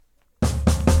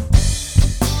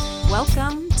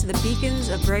Welcome to the Beacons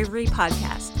of Bravery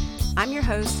podcast. I'm your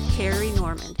host, Carrie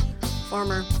Normand,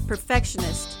 former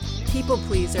perfectionist, people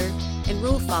pleaser, and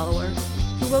rule follower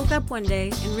who woke up one day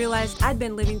and realized I'd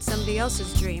been living somebody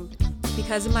else's dream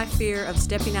because of my fear of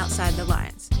stepping outside the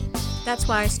lines. That's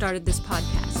why I started this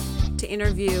podcast, to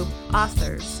interview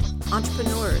authors,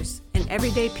 entrepreneurs, and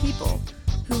everyday people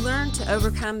who learn to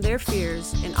overcome their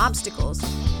fears and obstacles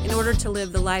in order to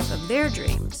live the life of their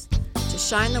dreams, to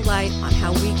shine the light on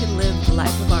how we can live the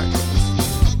life of our dreams.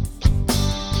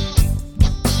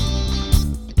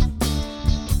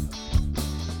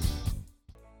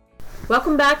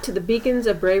 Welcome back to the Beacons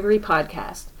of Bravery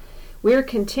podcast. We're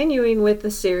continuing with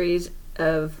the series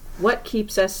of What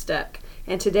Keeps Us Stuck.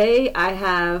 And today I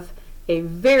have a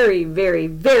very, very,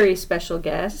 very special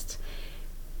guest.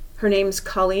 Her name's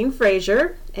Colleen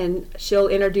Fraser, and she'll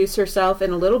introduce herself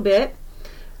in a little bit.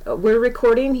 We're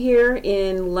recording here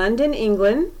in London,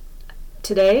 England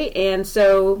today, and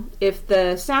so if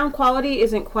the sound quality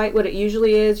isn't quite what it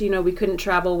usually is, we couldn't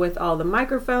travel with all the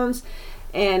microphones,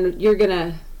 and you're going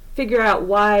to figure out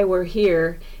why we're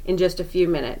here in just a few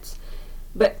minutes.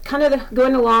 But kind of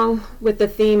going along with the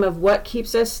theme of what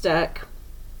keeps us stuck,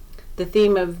 the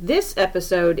theme of this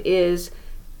episode is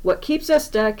what keeps us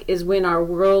stuck is when our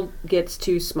world gets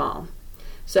too small.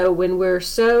 So when we're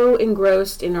so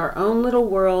engrossed in our own little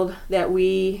world that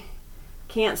we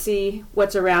can't see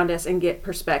what's around us and get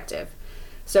perspective.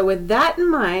 So with that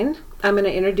in mind, I'm going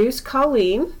to introduce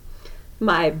Colleen,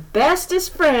 my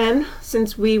bestest friend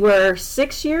since we were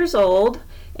 6 years old,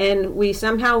 and we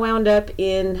somehow wound up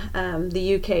in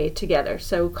the UK together.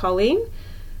 So Colleen,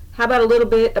 how about a little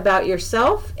bit about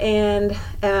yourself? And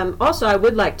also I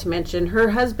would like to mention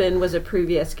her husband was a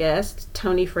previous guest,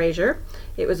 Tony Fraser.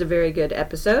 It was a very good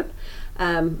episode.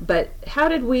 But how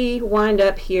did we wind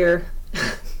up here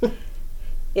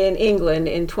in England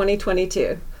in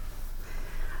 2022?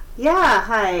 Yeah,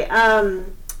 hi.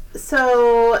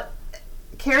 So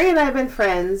Carrie and I have been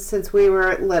friends since we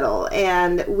were little,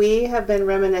 and we have been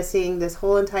reminiscing this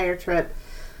whole entire trip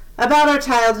about our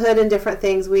childhood and different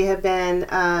things. We have been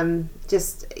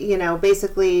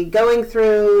basically going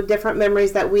through different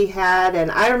memories that we had, and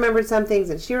I remembered some things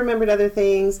and she remembered other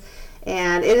things,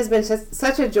 and it has been just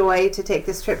such a joy to take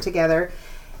this trip together.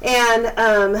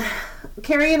 And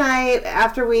Carrie and I,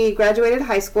 after we graduated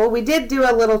high school, we did do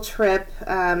a little trip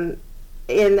our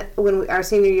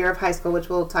senior year of high school, which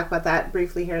we'll talk about that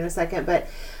briefly here in a second. But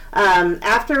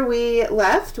after we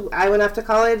left, I went off to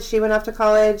college, she went off to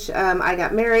college, I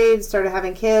got married, started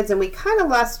having kids, and we kind of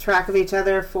lost track of each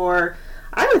other for,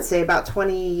 I would say, about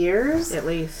 20 years. At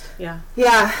least, yeah.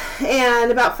 Yeah,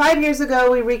 and about 5 years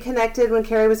ago, we reconnected when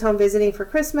Carrie was home visiting for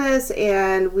Christmas,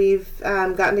 and we've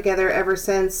gotten together ever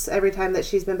since, every time that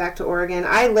she's been back to Oregon.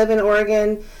 I live in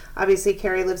Oregon. Obviously,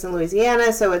 Carrie lives in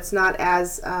Louisiana, so it's not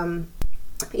as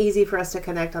easy for us to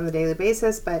connect on the daily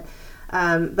basis, but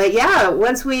yeah,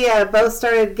 once we both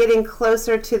started getting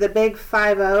closer to the big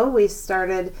 5-0, we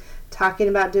started talking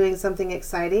about doing something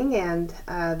exciting, and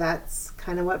that's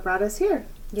kind of what brought us here.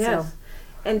 Yes. So.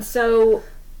 And so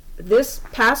this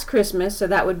past Christmas, so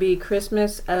that would be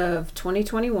Christmas of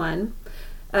 2021,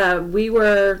 we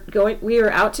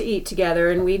were out to eat together,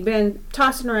 and we'd been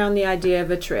tossing around the idea of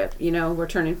a trip. We're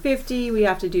turning 50, we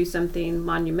have to do something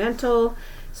monumental.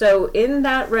 So in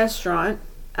that restaurant,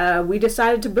 we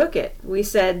decided to book it. We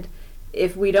said,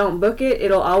 if we don't book it,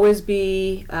 it'll always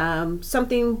be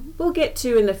something we'll get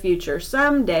to in the future.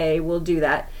 Someday we'll do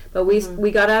that. But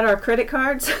we got out our credit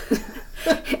cards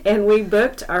and we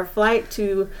booked our flight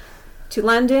to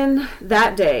London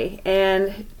that day,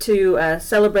 and to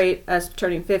celebrate us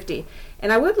turning 50.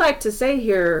 And I would like to say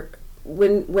here,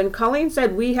 when Colleen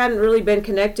said we hadn't really been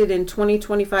connected in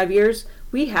 25 years,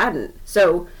 we hadn't.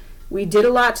 So we did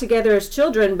a lot together as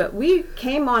children, but we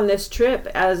came on this trip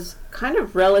as kind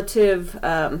of relative,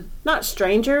 not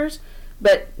strangers,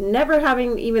 but never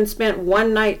having even spent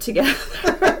one night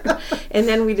together. And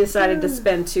then we decided to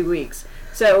spend 2 weeks.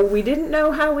 So we didn't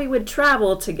know how we would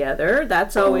travel together.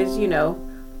 That's always,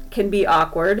 can be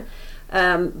awkward.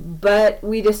 But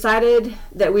we decided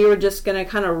that we were just going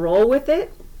to kind of roll with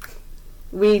it.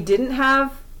 We didn't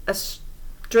have a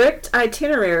strict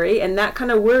itinerary, and that kind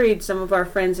of worried some of our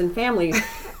friends and family.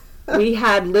 We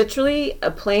had literally a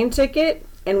plane ticket,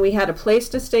 and we had a place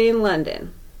to stay in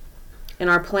London. And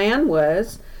our plan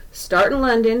was start in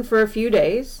London for a few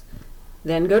days,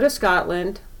 then go to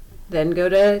Scotland, then go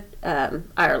to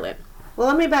Ireland. Well,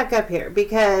 let me back up here,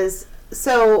 because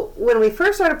so when we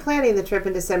first started planning the trip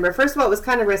in December, first of all, it was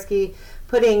kind of risky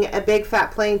putting a big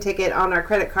fat plane ticket on our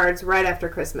credit cards right after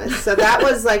Christmas. So that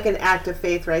was like an act of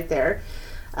faith right there.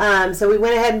 So we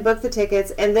went ahead and booked the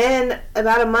tickets. And then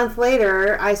about a month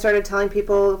later, I started telling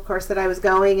people, of course, that I was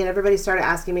going, and everybody started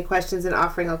asking me questions and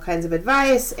offering all kinds of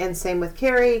advice, and same with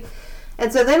Carrie.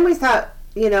 And so then we thought,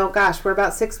 gosh, we're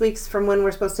about 6 weeks from when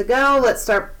we're supposed to go. Let's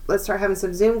start having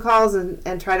some Zoom calls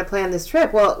and try to plan this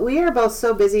trip. Well, we are both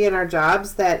so busy in our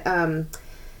jobs that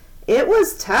it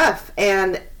was tough.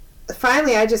 And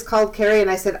finally, I just called Carrie and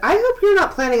I said, I hope you're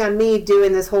not planning on me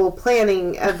doing this whole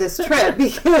planning of this trip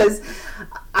because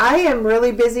I am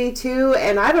really busy too,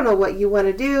 and I don't know what you want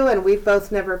to do, and we've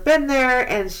both never been there.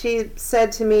 And she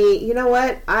said to me, you know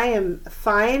what, I am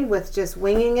fine with just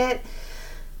winging it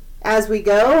as we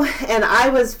go, and I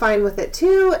was fine with it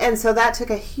too. And so that took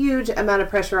a huge amount of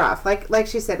pressure off. Like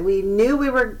she said, we knew we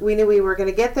were going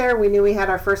to get there. We knew we had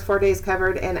our first 4 days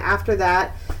covered, and after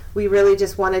that, we really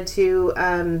just wanted to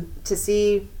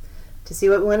see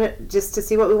what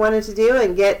we wanted to do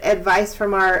and get advice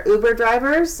from our Uber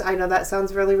drivers. I know that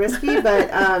sounds really risky, but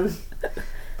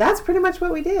that's pretty much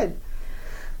what we did.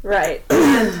 Right.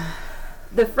 And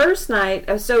the first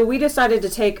night, so we decided to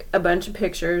take a bunch of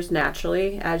pictures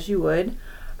naturally, as you would.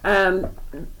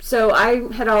 So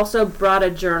I had also brought a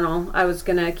journal. I was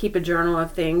going to keep a journal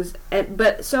of things.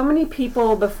 But so many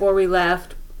people before we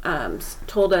left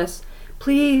told us,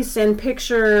 please send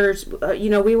pictures.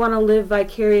 We want to live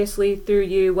vicariously through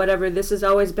you, whatever. This has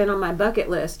always been on my bucket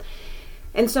list.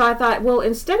 And so I thought, well,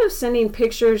 instead of sending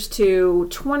pictures to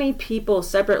 20 people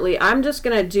separately, I'm just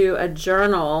going to do a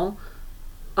journal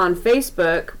on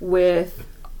Facebook with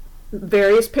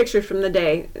various pictures from the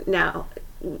day. Now,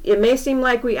 it may seem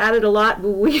like we added a lot, but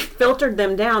we filtered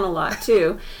them down a lot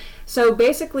too. So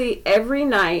basically every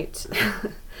night,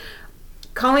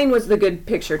 Colleen was the good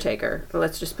picture taker,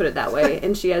 let's just put it that way,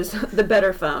 and she has the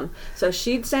better phone. So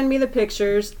she'd send me the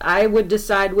pictures, I would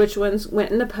decide which ones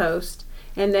went in the post,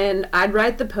 and then I'd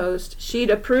write the post, she'd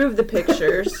approve the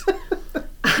pictures.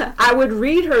 I would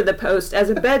read her the post as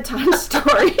a bedtime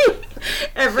story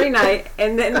every night,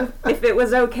 and then if it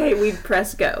was okay, we'd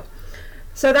press go.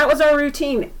 So that was our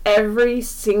routine every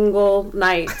single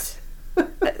night.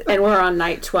 And we're on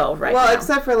night 12 right now. Well,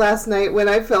 except for last night when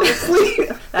I fell asleep.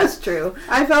 That's true.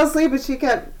 I fell asleep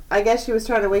and I guess she was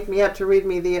trying to wake me up to read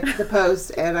me the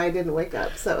post, and I didn't wake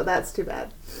up, so that's too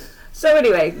bad. So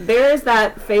anyway, there is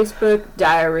that Facebook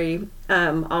diary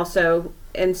also,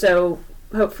 and so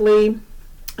hopefully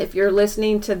if you're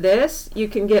listening to this, you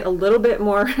can get a little bit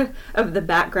more of the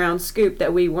background scoop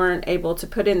that we weren't able to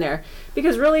put in there.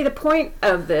 Because really the point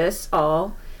of this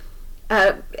all,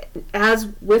 as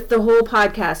with the whole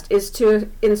podcast, is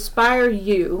to inspire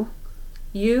you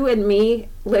and me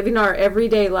living our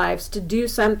everyday lives to do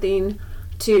something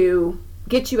to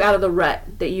get you out of the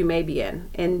rut that you may be in.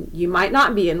 And you might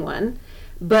not be in one,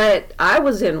 but I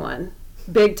was in one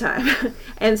big time.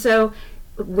 And so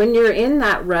when you're in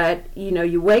that rut,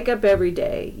 you wake up every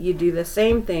day, you do the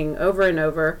same thing over and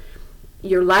over.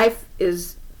 Your life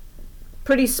is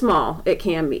pretty small, it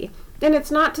can be. And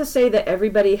it's not to say that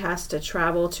everybody has to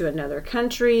travel to another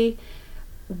country,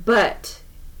 but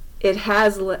it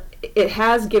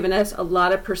has given us a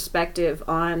lot of perspective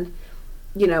on,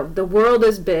 the world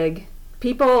is big.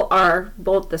 People are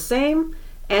both the same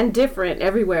and different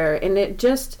everywhere, and it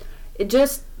just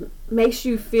makes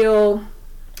you feel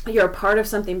you're a part of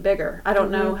something bigger. I don't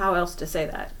know how else to say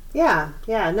that. Yeah,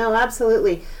 no,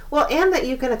 absolutely. Well, and that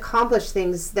you can accomplish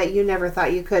things that you never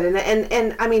thought you could.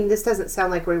 And I mean, this doesn't sound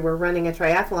like we were running a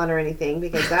triathlon or anything,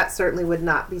 because that certainly would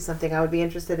not be something I would be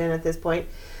interested in at this point.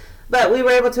 But we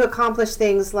were able to accomplish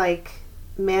things like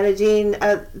managing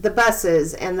the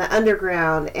buses and the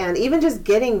underground, and even just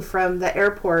getting from the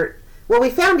airport. Well, we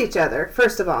found each other,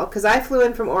 first of all, because I flew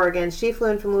in from Oregon, she flew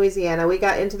in from Louisiana. We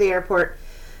got into the airport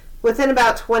within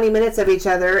about 20 minutes of each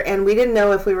other, and we didn't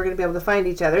know if we were going to be able to find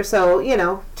each other.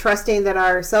 So, trusting that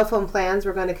our cell phone plans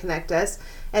were going to connect us.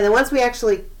 And then once we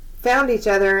actually found each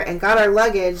other and got our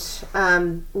luggage,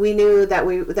 we knew that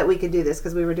we could do this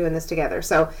because we were doing this together.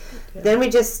 So then we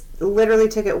just literally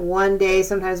took it one day,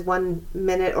 sometimes 1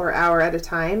 minute or hour at a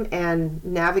time, and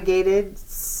navigated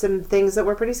some things that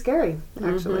were pretty scary,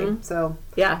 actually. So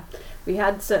yeah, we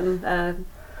had some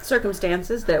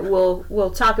circumstances that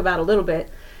we'll talk about a little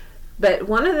bit. But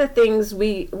one of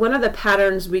the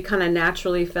patterns we kind of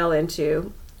naturally fell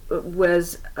into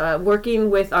was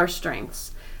working with our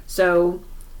strengths. So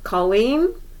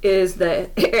Colleen is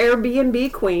the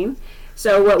Airbnb queen.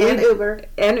 So Uber,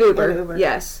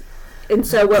 yes. And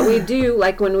so what we do,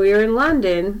 like when we were in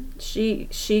London,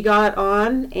 she got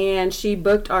on and she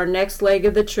booked our next leg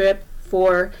of the trip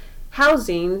for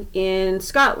housing in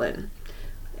Scotland.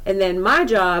 And then my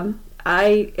job,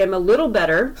 I am a little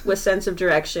better with sense of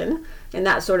direction and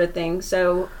that sort of thing.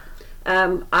 So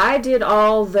I did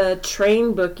all the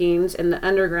train bookings and the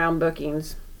underground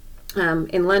bookings.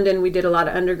 In London, we did a lot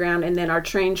of underground, and then our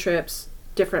train trips,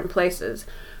 different places.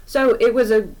 So it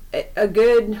was a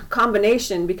good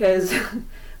combination because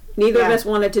neither of us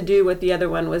wanted to do what the other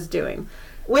one was doing.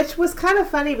 Which was kind of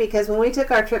funny because when we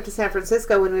took our trip to San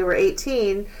Francisco when we were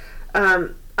 18,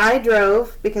 I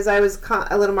drove because I was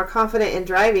a little more confident in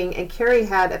driving, and Carrie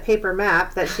had a paper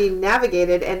map that she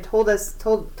navigated and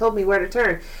told me where to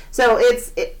turn. So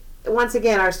once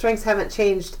again, our strengths haven't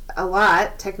changed a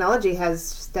lot. Technology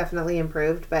has definitely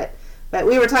improved, but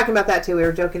we were talking about that too. We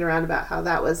were joking around about how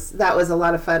that was a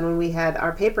lot of fun when we had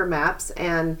our paper maps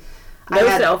and no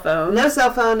cell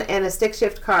phone and a stick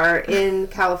shift car in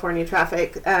California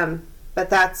traffic. But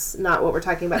that's not what we're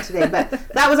talking about today. But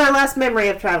that was our last memory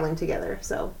of traveling together.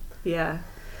 So yeah.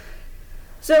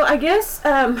 So I guess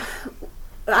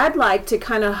I'd like to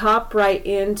kind of hop right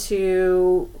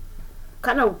into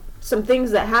kind of some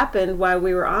things that happened while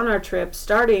we were on our trip,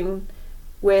 starting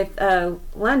with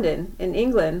London in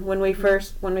England when we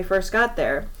first got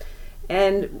there.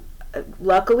 And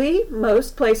luckily,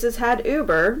 most places had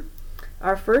Uber.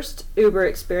 Our first Uber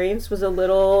experience was a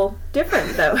little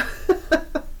different, though.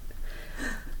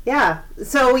 Yeah.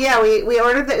 So yeah, we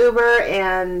ordered the Uber,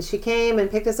 and she came and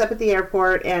picked us up at the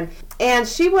airport, and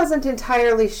she wasn't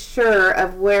entirely sure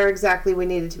of where exactly we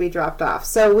needed to be dropped off.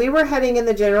 So we were heading in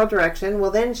the general direction. Well,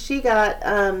 then she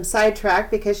got sidetracked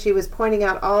because she was pointing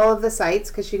out all of the sites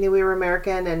because she knew we were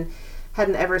American and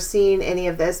hadn't ever seen any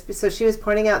of this. So she was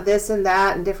pointing out this and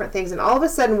that and different things, and all of a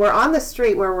sudden we're on the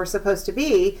street where we're supposed to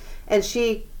be, and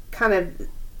she kind of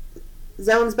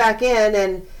zones back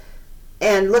in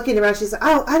and looking around, she's like,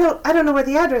 "Oh, I don't know where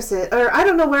the address is, or I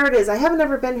don't know where it is. I haven't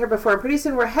ever been here before." And pretty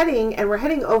soon we're heading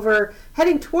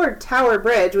toward Tower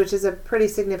Bridge, which is a pretty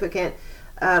significant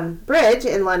bridge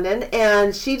in London.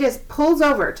 And she just pulls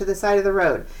over to the side of the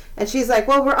road, and she's like,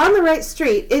 "Well, we're on the right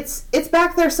street. It's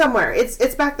back there somewhere.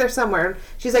 It's back there somewhere."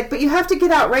 She's like, "But you have to get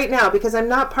out right now because I'm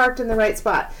not parked in the right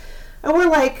spot." And we're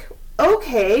like,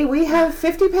 okay, we have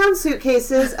 50-pound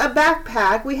suitcases, a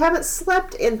backpack, we haven't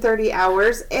slept in 30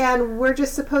 hours, and we're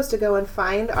just supposed to go and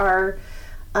find our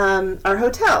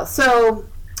hotel. So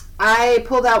I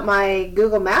pulled out my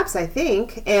Google Maps, I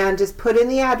think, and just put in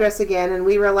the address again, and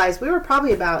we realized we were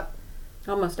probably about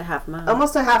almost a half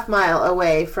mile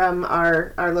away from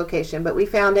our location, but we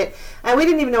found it, and we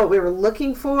didn't even know what we were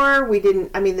looking for.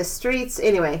 The streets,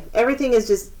 anyway, everything is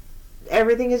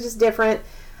just different.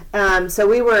 So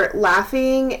we were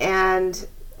laughing, and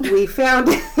we found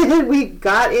it. We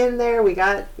got in there,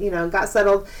 got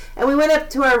settled, and we went up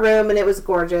to our room, and it was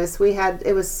gorgeous.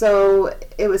 It was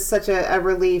such a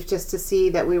relief just to see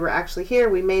that we were actually here.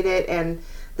 We made it, and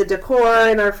the decor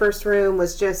in our first room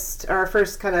was just our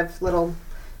first kind of little,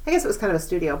 I guess it was kind of a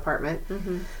studio apartment.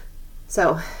 Mm-hmm.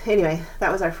 So anyway, that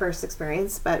was our first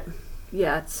experience, but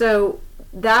yeah, so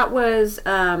that was,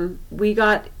 we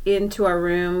got into our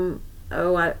room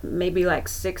maybe like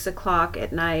 6 o'clock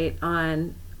at night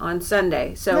on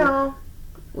Sunday. So no,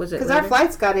 was it because our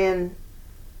flights got in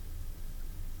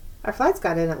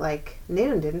at like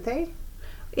noon, didn't they?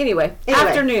 Anyway,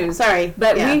 afternoon. Sorry,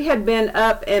 but yeah. We had been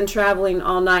up and traveling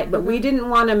all night, but we didn't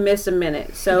want to miss a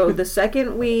minute. So the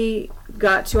second we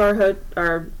got to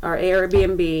our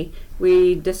Airbnb,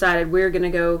 we decided we were going to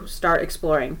go start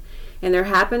exploring. And there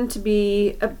happened to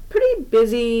be a pretty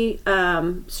busy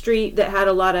street that had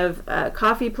a lot of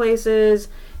coffee places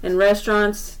and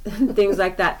restaurants and things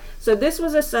like that. So this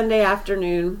was a Sunday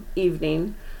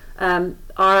evening. The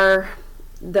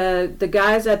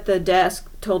guys at the desk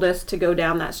told us to go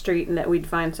down that street and that we'd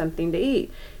find something to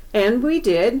eat. And we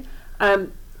did.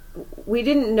 We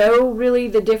didn't know really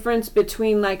the difference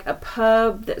between like a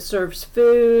pub that serves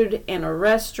food and a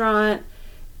restaurant,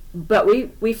 but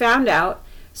we found out.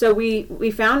 So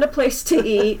we found a place to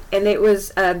eat, and it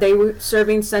was they were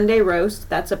serving Sunday roast.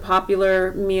 That's a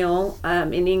popular meal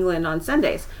in England on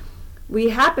Sundays. We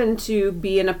happened to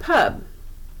be in a pub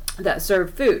that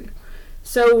served food.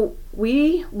 So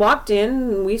we walked in,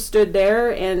 and we stood there,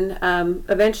 and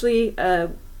eventually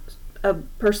a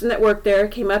person that worked there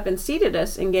came up and seated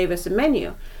us and gave us a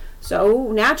menu.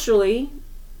 So naturally,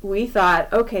 we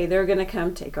thought, okay, they're going to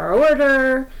come take our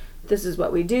order. This is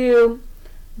what we do.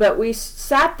 But we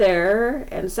sat there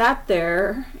and sat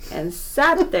there and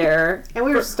sat there. And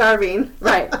we were starving.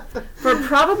 Right. For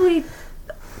probably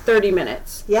 30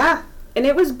 minutes. Yeah. And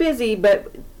it was busy,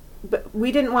 but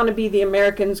we didn't want to be the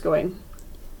Americans going,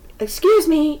 excuse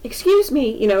me,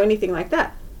 anything like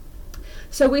that.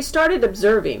 So we started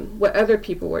observing what other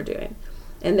people were doing.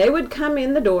 And they would come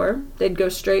in the door. They'd go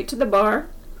straight to the bar.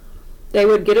 They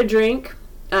would get a drink.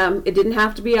 It didn't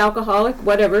have to be alcoholic,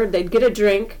 whatever. They'd get a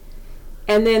drink,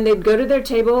 and then they'd go to their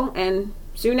table, and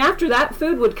soon after that,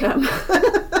 food would come.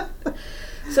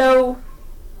 So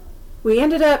we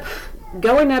ended up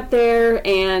going up there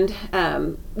and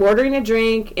ordering a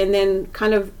drink, and then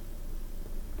kind of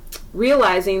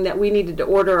realizing that we needed to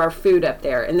order our food up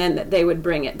there, and then that they would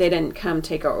bring it. They didn't come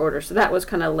take our order. So that was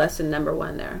kind of lesson number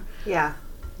one there. Yeah.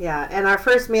 Yeah, and our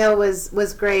first meal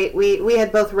was great. We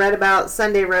had both read about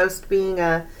Sunday roast being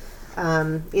a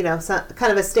kind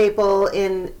of a staple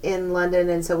in London,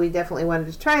 and so we definitely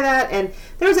wanted to try that. And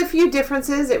there was a few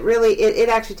differences. It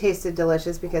actually tasted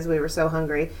delicious because we were so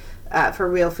hungry for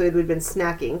real food. We'd been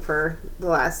snacking for the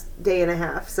last day and a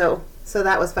half, so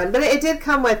that was fun. But it did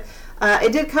come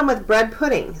with bread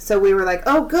pudding. So we were like,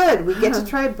 oh, good, we get to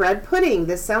try bread pudding.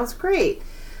 This sounds great.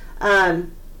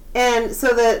 And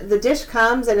so the dish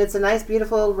comes, and it's a nice,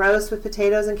 beautiful roast with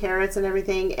potatoes and carrots and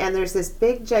everything. And there's this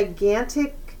big,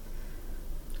 gigantic,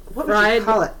 what would you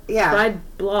call it? Yeah,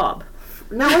 fried blob.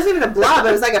 No, it wasn't even a blob.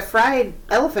 It was like a fried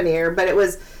elephant ear, but it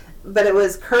was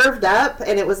curved up,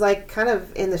 and it was like kind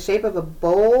of in the shape of a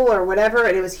bowl or whatever.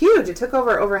 And it was huge. It took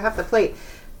over half the plate.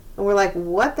 And we're like,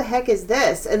 what the heck is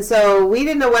this? And so we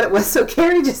didn't know what it was. So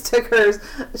Carrie just took hers.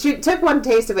 She took one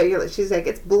taste of it. She's like,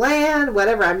 it's bland,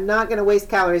 whatever. I'm not going to waste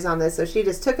calories on this. So she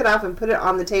just took it off and put it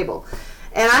on the table.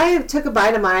 And I took a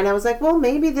bite of mine. I was like, well,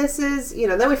 maybe this is,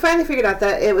 Then we finally figured out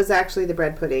that it was actually the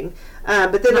bread pudding.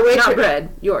 But then the waitress... Not bread,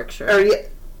 Yorkshire.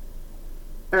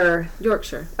 Or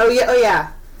Yorkshire. Oh,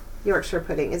 yeah. Yorkshire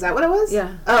pudding. Is that what it was?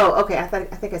 Yeah. Oh, okay. I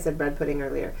think I said bread pudding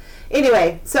earlier.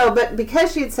 Anyway, but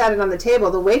because she had sat it on the table,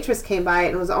 the waitress came by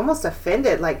and was almost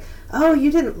offended, like, "Oh,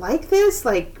 you didn't like this?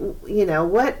 Like,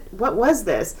 what was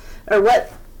this? Or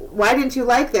why didn't you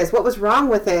like this? What was wrong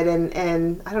with it?"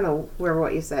 And I don't know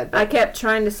what you said. I kept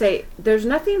trying to say, "There's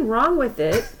nothing wrong with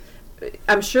it.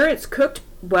 I'm sure it's cooked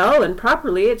well and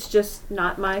properly. It's just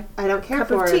not my I don't care cup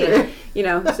for of tea."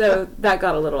 it. So that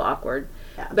got a little awkward.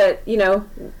 Yeah. But,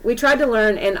 we tried to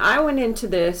learn, and I went into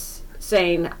this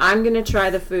saying, I'm going to try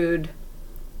the food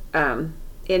in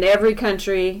every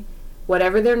country,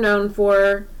 whatever they're known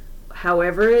for,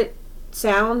 however it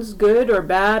sounds good or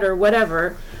bad or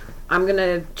whatever, I'm going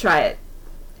to try it.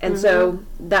 And so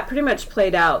that pretty much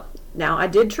played out. Now, I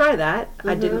did try that.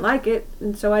 I didn't like it,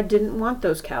 and so I didn't want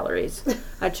those calories.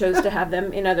 I chose to have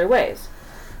them in other ways.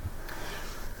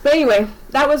 But anyway,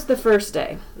 that was the first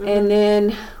day. And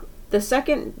then the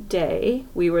second day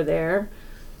we were there,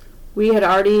 we had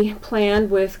already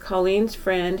planned with Colleen's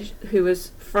friend, who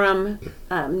was from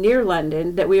near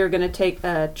London, that we were going to take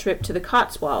a trip to the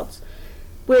Cotswolds,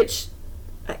 which,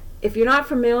 if you're not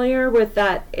familiar with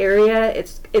that area,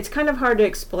 it's kind of hard to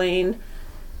explain.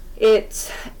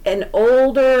 It's an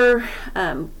older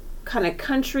kind of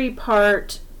country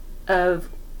part of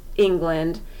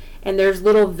England, and there's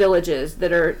little villages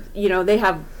that are, they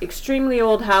have extremely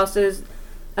old houses.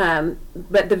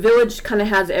 But the village kind of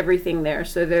has everything there.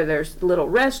 So there's little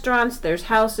restaurants, there's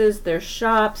houses, there's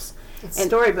shops. It's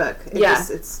storybook.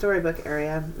 It's storybook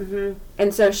area.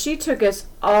 And so she took us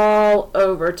all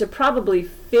over to probably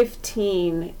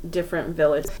 15 different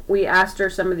villages. We asked her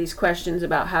some of these questions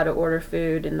about how to order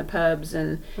food in the pubs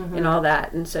and all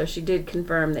that. And so she did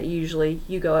confirm that usually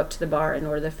you go up to the bar and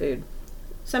order the food.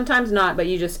 Sometimes not, but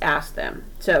you just ask them.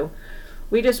 So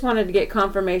we just wanted to get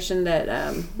confirmation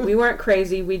that we weren't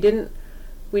crazy. We didn't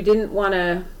want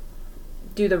to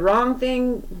do the wrong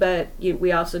thing, but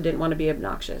we also didn't want to be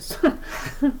obnoxious.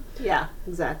 Yeah,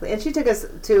 exactly. And she took us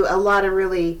to a lot of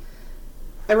really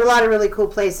cool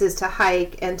places to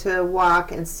hike and to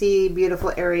walk and see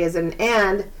beautiful areas.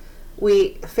 And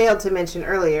we failed to mention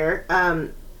earlier,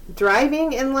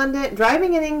 driving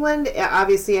in England,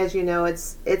 obviously, as you know,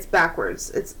 it's backwards.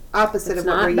 It's opposite of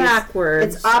what we're used to.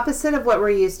 Backwards. It's opposite of what we're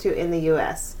used to in the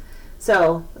U.S.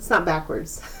 So it's not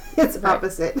backwards. It's right.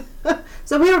 Opposite.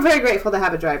 So we were very grateful to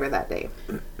have a driver that day.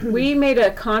 We made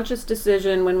a conscious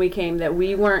decision when we came that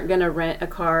we weren't going to rent a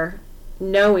car,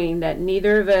 knowing that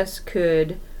neither of us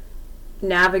could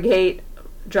navigate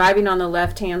driving on the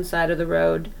left-hand side of the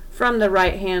road from the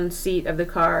right-hand seat of the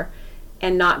car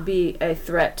and not be a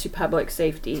threat to public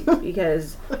safety.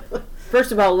 Because,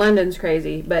 first of all, London's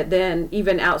crazy, but then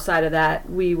even outside of that,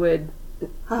 we would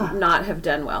not have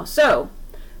done well. So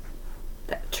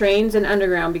trains and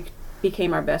underground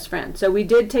became our best friend. So we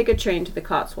did take a train to the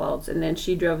Cotswolds, and then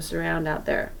she drove us around out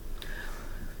there.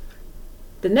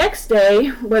 The next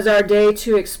day was our day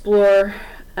to explore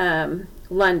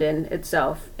London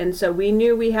itself. And so we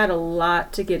knew we had a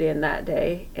lot to get in that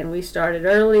day, and we started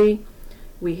early.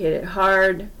 We hit it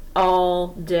hard all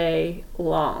day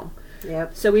long.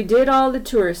 Yep. So we did all the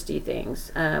touristy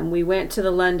things. We went to the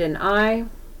London Eye,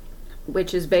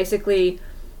 which is basically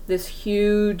this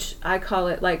huge, I call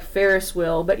it like Ferris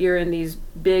wheel, but you're in these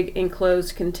big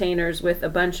enclosed containers with a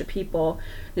bunch of people,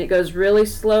 and it goes really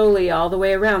slowly all the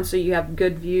way around, so you have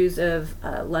good views of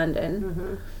London.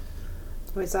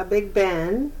 Mm-hmm. We saw Big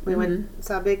Ben. We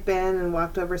saw Big Ben and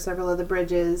walked over several of the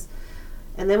bridges,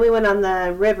 and then we went on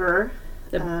the river.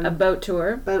 A boat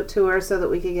tour. Boat tour so that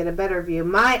we could get a better view.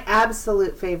 My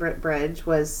absolute favorite bridge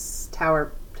was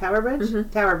Tower Bridge? Mm-hmm.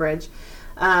 Tower Bridge.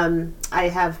 I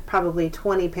have probably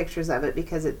 20 pictures of it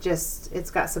because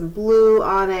it's got some blue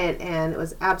on it, and it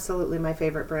was absolutely my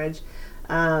favorite bridge.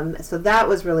 So that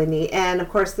was really neat. And of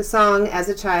course the song as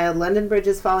a child, London Bridge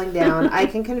is falling down. I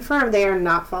can confirm they are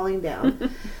not falling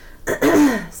down.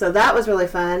 So that was really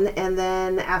fun. And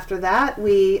then after that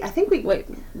we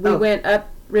went up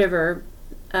river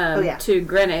to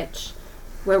Greenwich,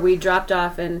 where we dropped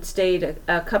off and stayed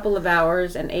a couple of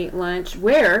hours and ate lunch,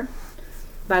 where,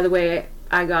 by the way,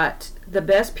 I got the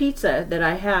best pizza that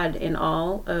I had in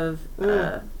all of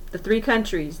the 3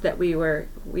 countries that we were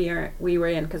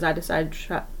in, because I decided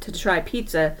to try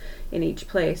pizza in each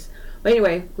place. But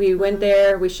anyway, we went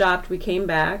there, we shopped, we came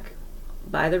back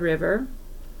by the river.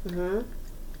 Mm-hmm.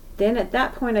 Then at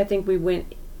that point, I think we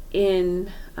went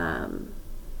in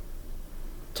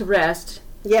to rest.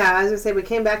 Yeah, I was going to say, we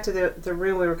came back to the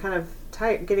room. We were kind of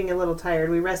tired, getting a little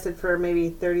tired. We rested for maybe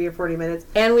 30 or 40 minutes.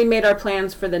 And we made our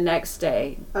plans for the next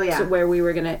day. Oh, yeah. So where we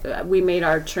were going to, we made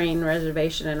our train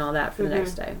reservation and all that for the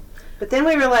next day. But then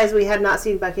we realized we had not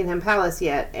seen Buckingham Palace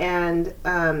yet. And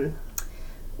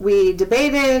we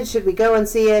debated, should we go and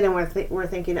see it? And we're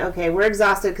thinking, okay, we're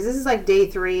exhausted because this is like day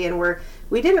 3, and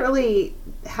we didn't really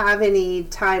have any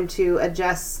time to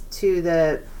adjust to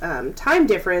the time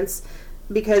difference,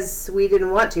 because we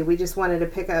didn't want to. We just wanted to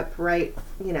pick up right,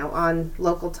 on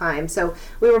local time. So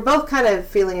we were both kind of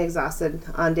feeling exhausted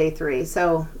on day 3.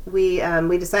 So we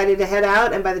decided to head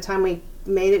out, and by the time we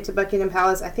made it to Buckingham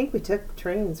Palace, I think we took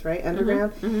trains, right,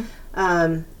 underground.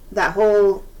 Mm-hmm. That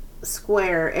whole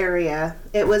square area,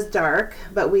 it was dark,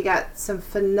 but we got some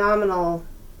phenomenal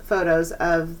photos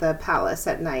of the palace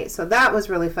at night. So that was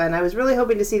really fun. I was really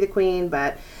hoping to see the Queen,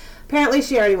 but apparently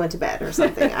she already went to bed or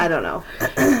something. I don't know.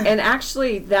 And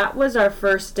actually, that was our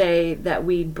first day that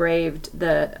we braved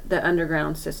the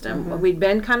underground system. Mm-hmm. We'd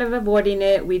been kind of avoiding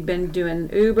it. We'd been doing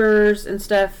Ubers and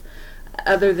stuff,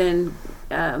 other than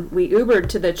we Ubered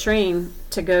to the train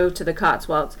to go to the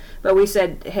Cotswolds. But we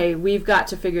said, hey, we've got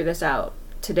to figure this out.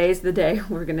 Today's the day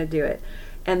we're going to do it.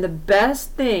 And the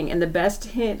best thing and the best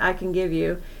hint I can give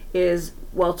you is,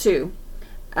 well, 2.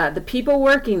 The people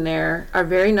working there are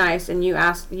very nice, and you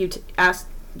ask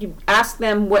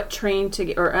them what train to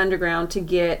get, or underground to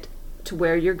get to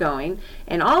where you're going.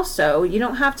 And also, you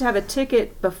don't have to have a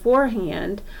ticket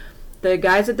beforehand. The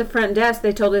guys at the front desk,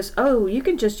 they told us, oh, you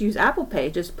can just use Apple Pay,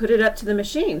 just put it up to the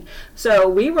machine. So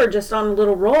we were just on a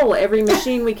little roll. Every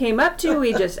machine we came up to,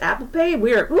 we just Apple Pay.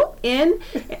 We were in,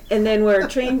 and then we're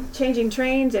changing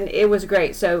trains, and it was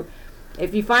great. So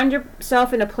if you find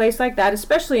yourself in a place like that,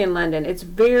 especially in London, it's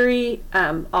very,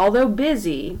 although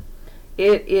busy,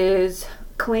 it is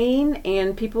clean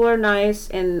and people are nice,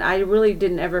 and I really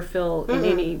didn't ever feel in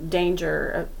any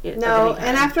danger of No,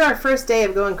 and after our first day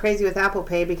of going crazy with Apple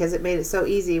Pay, because it made it so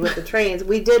easy with the trains,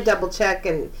 we did double check,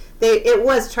 and it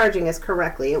was charging us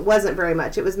correctly. It wasn't very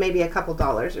much. It was maybe a couple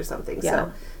dollars or something. Yeah.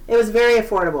 So it was very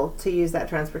affordable to use that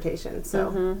transportation. So.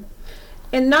 Mm-hmm.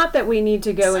 And not that we need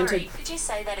to go into... could you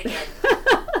say that again?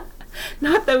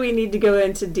 Not that we need to go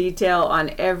into detail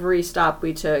on every stop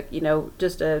we took,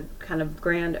 just a kind of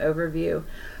grand overview.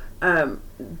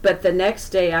 But the next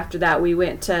day after that, we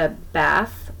went to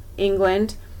Bath,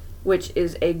 England, which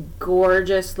is a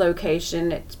gorgeous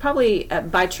location. It's probably,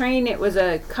 by train, it was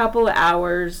a couple of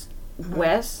hours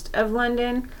west of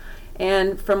London.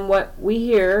 And from what we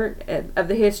hear of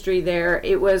the history there,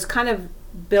 it was kind of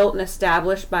built and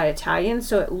established by Italians,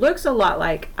 so it looks a lot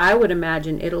like, I would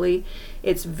imagine, Italy.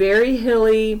 It's very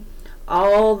hilly.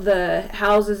 All the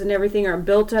houses and everything are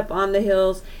built up on the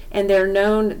hills, and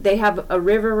they have a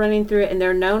river running through it, and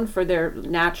they're known for their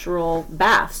natural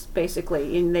baths,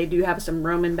 basically, and they do have some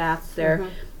Roman baths there.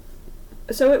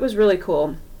 Mm-hmm. So it was really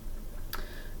cool.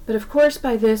 But of course,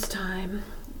 by this time,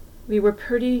 we were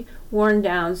pretty worn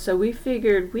down, so we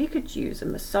figured we could use a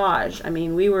massage. I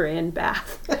mean, we were in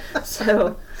Bath,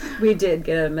 so we did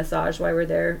get a massage while we were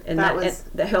there, and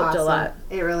that helped awesome. A lot.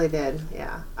 It really did.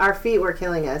 Yeah, our feet were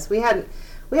killing us. We haven't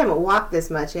walked this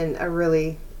much in a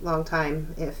really long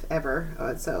time, if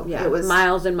ever. So yeah, it was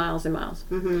miles and miles and miles.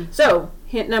 Mm-hmm. So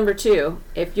hint number 2: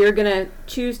 if you're gonna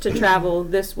choose to travel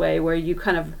this way, where you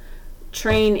kind of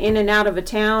train in and out of a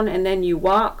town and then you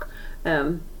walk.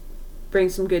 bring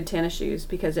some good tennis shoes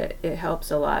because it helps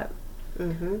a lot.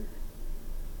 Mm-hmm.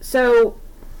 So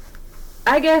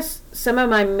I guess some of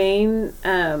my main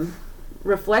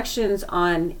reflections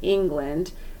on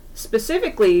England,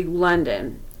 specifically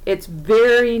London, it's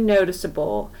very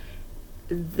noticeable.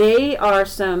 They are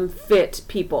some fit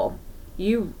people.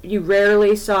 You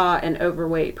rarely saw an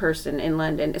overweight person in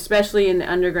London, especially in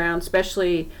the underground,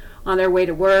 especially on their way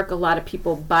to work. A lot of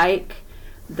people bike.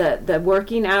 The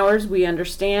working hours, we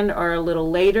understand, are a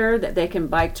little later, that they can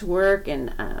bike to work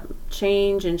and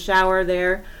change and shower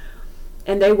there.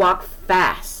 And they walk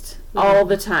fast all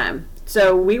the time.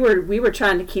 So we were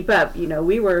trying to keep up.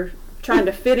 We were trying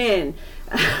to fit in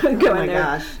going there.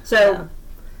 Gosh. So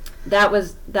that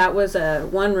was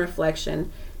one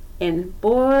reflection. And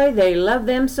boy, they love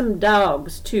them some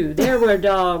dogs too. There were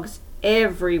dogs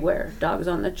everywhere. Dogs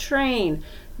on the train,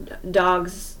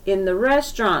 dogs in the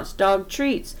restaurants, dog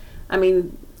treats. I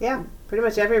mean, yeah, pretty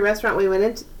much every restaurant we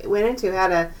went into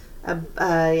had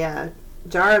a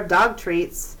jar of dog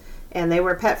treats, and they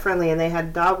were pet friendly, and they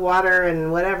had dog water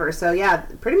and whatever. So yeah,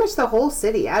 pretty much the whole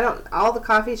city. All the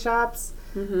coffee shops,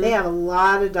 they have a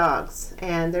lot of dogs,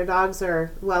 and their dogs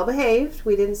are well behaved.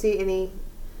 We didn't see any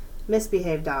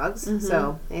misbehaved dogs.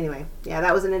 So anyway, yeah,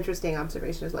 that was an interesting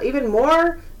observation as well. Even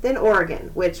more than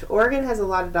Oregon, which Oregon has a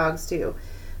lot of dogs too.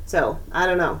 So I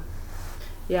don't know.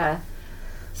 Yeah.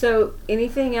 So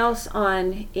anything else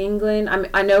on England?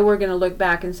 I know we're going to look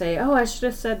back and say, oh, I should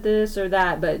have said this or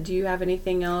that, but do you have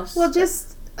anything else? Well,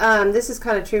 just this is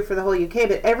kind of true for the whole UK,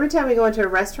 but every time we go into a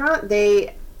restaurant,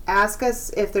 they ask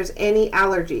us if there's any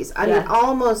allergies. I mean,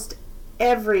 almost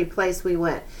every place we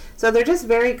went. So they're just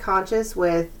very conscious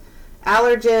with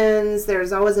allergens.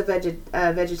 There's always a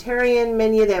vegetarian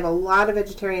menu. They have a lot of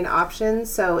vegetarian options.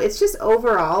 So it's just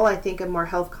overall, I think, a more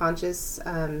health conscious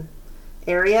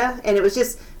area, and it was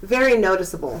just very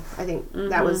noticeable. I think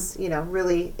that was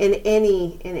really in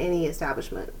any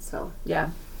establishment. So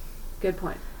yeah, good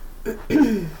point.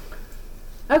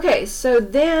 Okay, so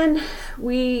then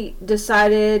we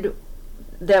decided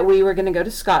that we were going to go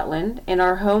to Scotland, and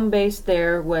our home base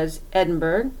there was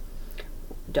Edinburgh.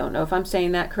 Don't know if I'm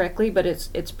saying that correctly, but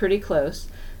it's pretty close.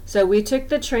 So we took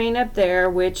the train up there,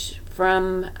 which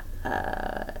from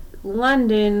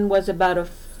London was about a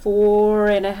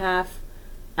 4.5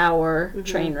 hour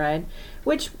train ride,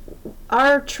 which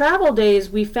our travel days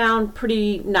we found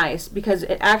pretty nice because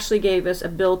it actually gave us a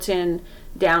built-in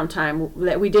downtime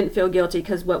that we didn't feel guilty,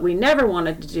 because what we never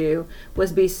wanted to do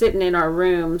was be sitting in our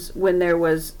rooms when there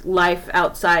was life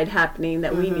outside happening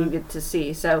that we needed to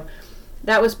see. So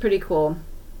that was pretty cool.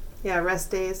 Yeah, rest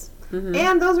days.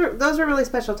 And those were really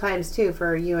special times too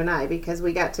for you and I, because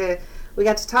we got to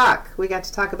talk. We got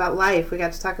to talk about life. We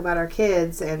got to talk about our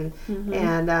kids, and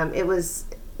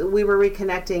we were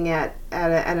reconnecting at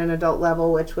an adult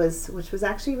level, which was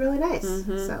actually really nice.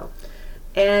 So,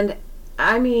 and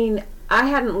I mean, I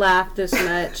hadn't laughed this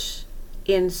much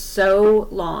in so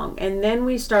long, and then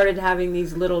we started having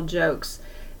these little jokes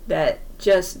that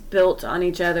just built on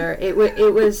each other. It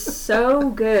was so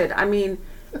good. I mean,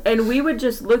 and we would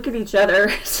just look at each other.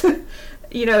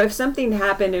 If something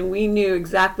happened and we knew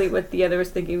exactly what the other was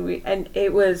thinking, and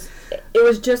it was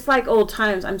just like old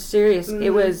times. I'm serious.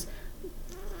 It was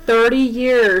 30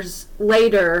 years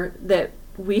later that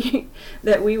we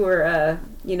were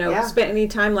spending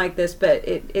time like this, but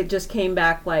it just came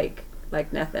back like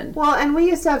nothing. Well, and we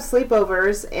used to have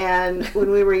sleepovers, and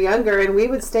when we were younger, and we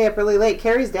would stay up really late.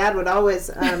 Carrie's dad would always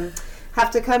have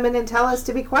to come in and tell us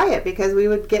to be quiet, because we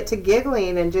would get to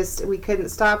giggling and we couldn't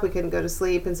stop. We couldn't go to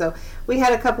sleep. And so we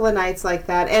had a couple of nights like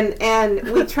that. And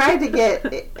we tried to get,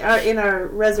 in our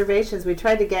reservations, we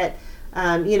tried to get,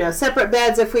 separate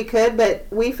beds if we could, but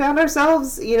we found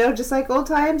ourselves, just like old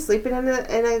times, sleeping in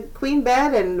a queen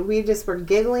bed, and we just were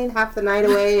giggling half the night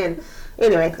away. And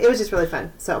anyway, it was just really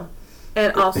fun. So,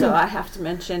 and also I have to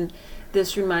mention,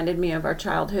 this reminded me of our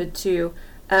childhood too.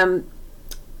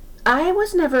 I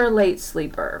was never a late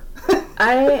sleeper.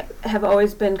 I have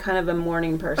always been kind of a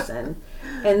morning person.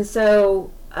 And so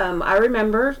I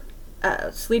remember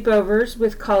sleepovers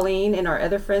with Colleen and our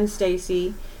other friend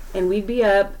Stacy, and we'd be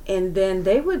up, and then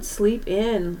they would sleep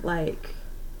in like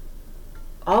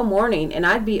all morning, and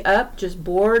I'd be up just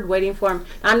bored waiting for them.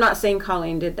 I'm not saying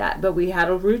Colleen did that, but we had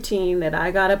a routine that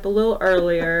I got up a little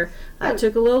earlier. I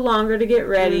took a little longer to get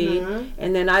ready,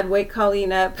 and then I'd wake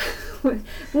Colleen up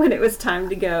when it was time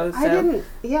to go. So.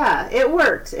 It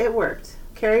worked.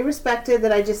 Carrie respected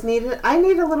that I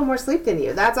need a little more sleep than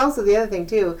you. That's also the other thing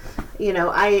too.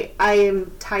 I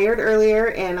am tired earlier,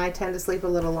 and I tend to sleep a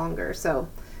little longer. So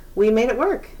we made it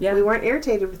work. Yeah. We weren't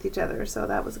irritated with each other, so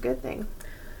that was a good thing.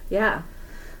 Yeah.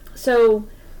 So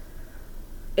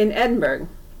in Edinburgh.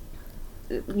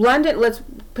 London, let's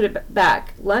put it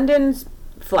back. London's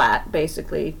flat,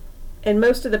 basically. And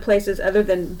most of the places other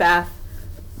than Bath,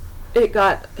 it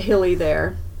got hilly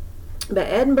there. But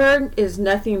Edinburgh is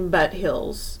nothing but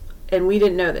hills. And we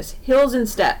didn't know this. Hills and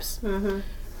steps. Mm-hmm.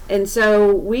 And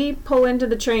so we pull into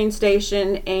the train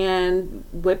station and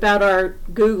whip out our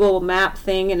Google map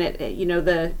thing, and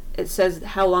it says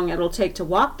how long it'll take to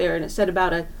walk there, and it said about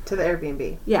to the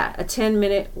Airbnb. Yeah, a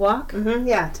 10-minute walk. Mm-hmm.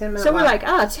 Yeah, 10-minute So walk. we're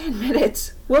like, 10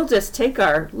 minutes. We'll just take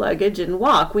our luggage and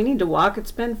walk. We need to walk.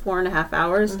 It's been 4.5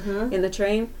 hours in the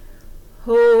train.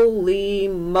 Holy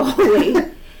moly.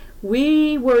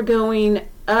 We were going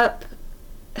up.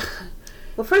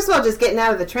 Well, first of all, just getting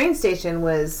out of the train station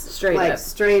was straight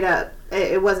up.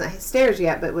 It wasn't stairs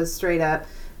yet, but it was straight up.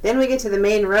 Then we get to the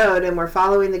main road, and we're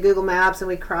following the Google Maps, and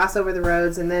we cross over the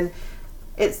roads, and then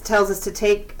it tells us to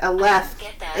take a left.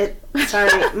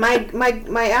 Sorry,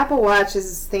 my Apple Watch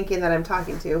is thinking that I'm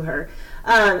talking to her.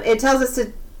 It tells us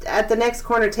to, at the next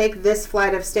corner, take this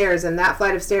flight of stairs and that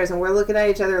flight of stairs, and we're looking at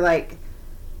each other like,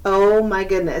 oh my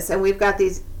goodness. And we've got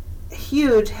these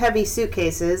huge heavy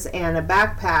suitcases and a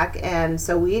backpack, and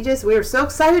so we were so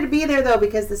excited to be there though,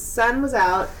 because the sun was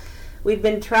out. We'd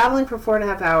been traveling for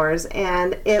 4.5 hours,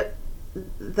 and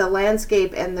the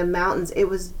landscape and the mountains, it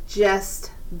was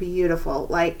just beautiful,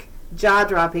 like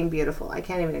jaw-dropping beautiful. I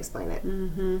can't even explain it.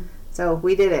 Mm-hmm. So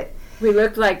we did it. We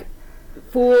looked like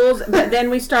fools, but then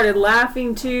we started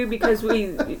laughing too, because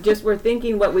we just were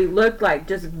thinking what we looked like,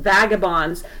 just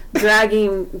vagabonds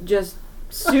dragging just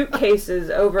suitcases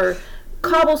over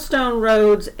cobblestone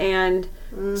roads and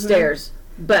stairs.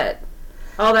 But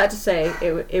all that to say,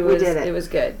 it was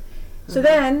good. So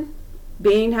then,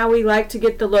 being how we like to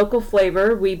get the local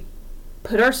flavor, we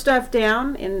put our stuff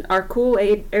down in our cool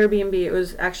Airbnb. It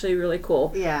was actually really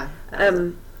cool. Yeah.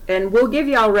 And we'll give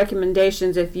y'all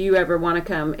recommendations if you ever want to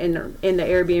come in the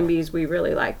Airbnbs we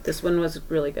really like. This one was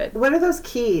really good. What are those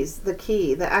keys?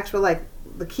 The actual, like,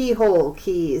 the keyhole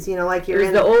keys, like you're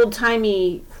in the old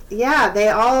timey. Yeah, they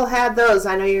all had those.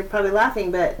 I know you're probably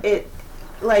laughing, but it,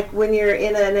 like when you're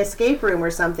in an escape room or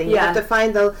something, you have to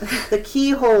find the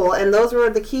keyhole, and those were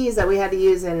the keys that we had to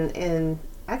use in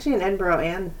Edinburgh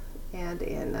and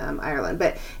in Ireland.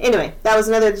 But anyway, that was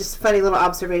another just funny little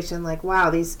observation. Like, wow,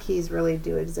 these keys really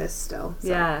do exist still. So.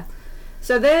 Yeah.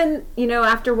 So then,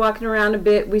 after walking around a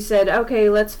bit, we said, okay,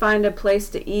 let's find a place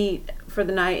to eat for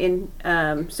the night.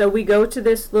 And so we go to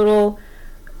this little,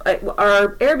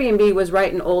 our Airbnb was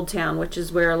right in Old Town, which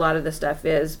is where a lot of the stuff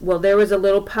is. Well, there was a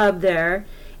little pub there,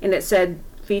 and it said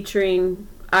featuring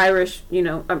Irish,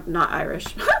 not Irish,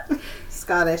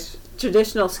 Scottish.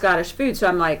 Traditional Scottish food. So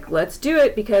I'm like, let's do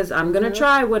it, because I'm going to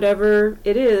try whatever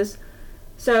it is.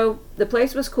 So the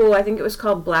place was cool. I think it was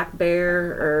called Black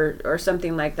Bear or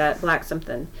something like that, Black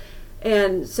something.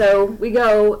 And so we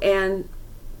go, and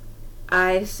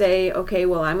I say, okay,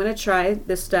 well, I'm going to try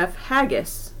this stuff,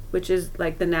 haggis, which is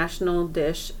like the national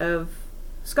dish of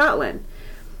Scotland.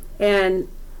 And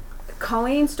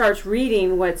Colleen starts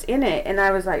reading what's in it, and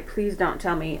I was like, please don't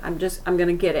tell me. I'm going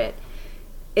to get it.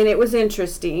 And it was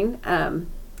interesting.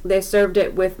 They served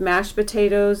it with mashed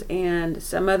potatoes and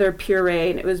some other puree,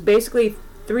 and it was basically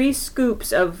 3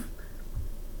 scoops of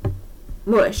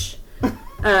mush.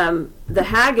 The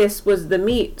haggis was the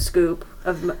meat scoop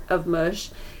of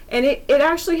mush, and it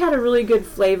actually had a really good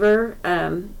flavor,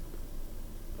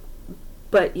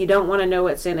 but you don't want to know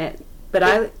what's in it.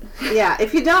 But yeah,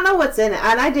 if you don't know what's in it,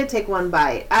 and I did take one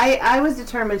bite. I was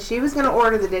determined she was going to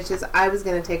order the dishes, I was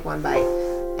going to take one bite,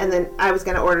 and then I was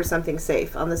going to order something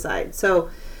safe on the side. So,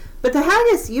 but the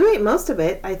haggis, you ate most of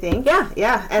it, I think.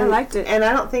 Yeah, and I liked it. And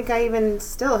I don't think I even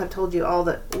still have told you all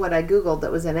what I Googled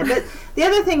that was in it. But the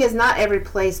other thing is, not every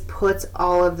place puts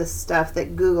all of the stuff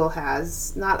that Google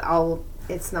has.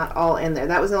 It's not all in there.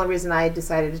 That was the only reason I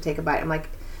decided to take a bite. I'm like,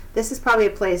 this is probably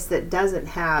a place that doesn't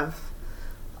have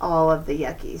all of the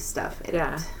yucky stuff in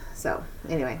it. So,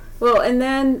 anyway. Well, and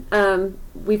then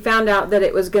we found out that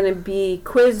it was going to be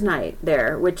quiz night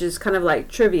there, which is kind of like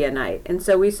trivia night. And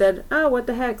so we said, oh, what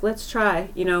the heck, let's try.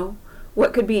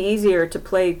 What could be easier to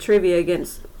play trivia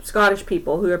against Scottish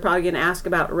people who are probably going to ask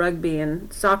about rugby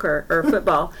and soccer or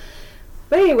football.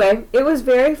 But anyway, it was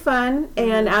very fun.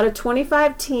 And out of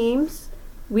 25 teams,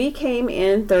 we came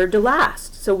in third to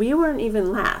last. So we weren't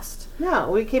even last.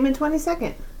 No, we came in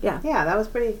 22nd. Yeah, that was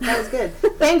good.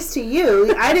 Thanks to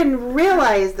you. I didn't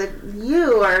realize that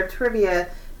you are a trivia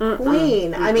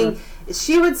queen. I mean,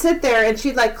 she would sit there and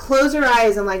she'd like close her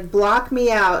eyes and like block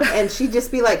me out, and she'd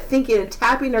just be like thinking and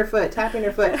tapping her foot,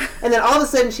 and then all of a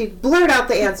sudden she'd blurt out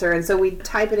the answer, and so we'd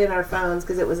type it in our phones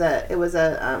because it was a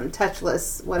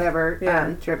touchless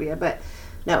whatever trivia. But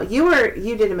No,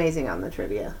 you did amazing on the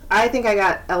trivia. I think I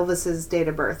got Elvis's date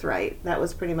of birth right. That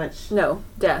was pretty much No,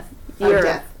 death. Year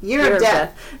of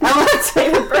death. Elvis's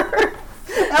date of birth.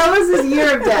 Elvis's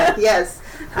year of death. Yes,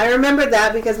 I remembered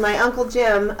that because my Uncle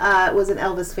Jim was an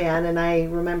Elvis fan, and I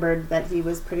remembered that he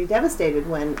was pretty devastated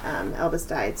when Elvis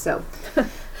died. So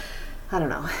I don't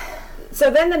know. So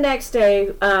then the next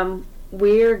day,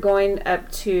 we're going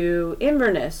up to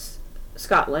Inverness,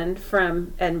 Scotland,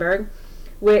 from Edinburgh,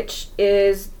 which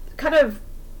is kind of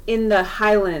in the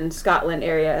Highland Scotland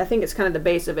area. I think it's kind of the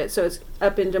base of it, so it's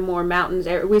up into more mountains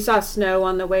area. We saw snow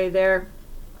on the way there.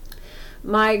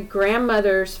 My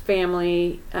grandmother's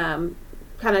family kind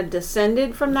of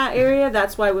descended from that area.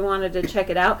 That's why we wanted to check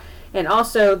it out. And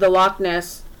also the Loch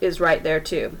Ness is right there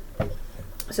too.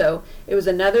 So it was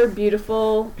another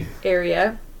beautiful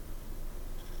area.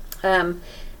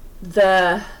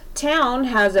 The town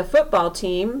has a football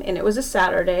team, and it was a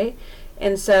Saturday.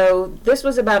 And so this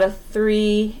was about a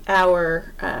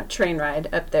 3-hour train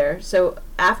ride up there. So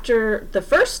after the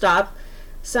first stop,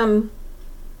 some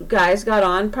guys got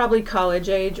on, probably college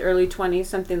age, early 20s,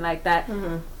 something like that.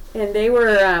 Mm-hmm. And they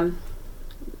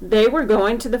were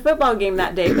going to the football game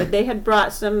that day, but they had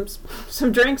brought some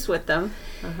drinks with them.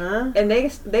 Uh-huh. And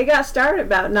they got started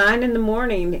about 9 in the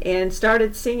morning and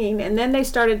started singing. And then they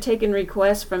started taking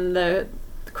requests from the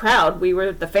crowd. We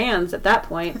were the fans at that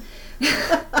point.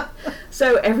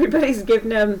 So everybody's giving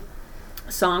them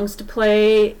songs to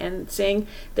play and sing.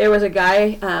 There was a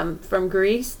guy from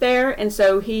Greece there, and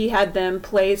so he had them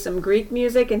play some Greek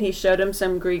music, and he showed them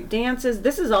some Greek dances.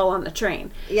 This is all on the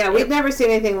train. Yeah, we've never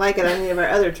seen anything like it on any of our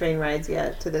other train rides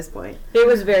yet to this point. It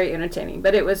was very entertaining,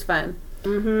 but it was fun.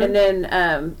 Mm-hmm. And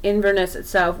then Inverness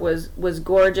itself was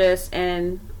gorgeous,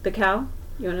 and the cow.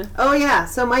 You wanna? Oh yeah,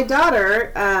 so my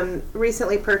daughter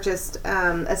recently purchased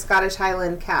a Scottish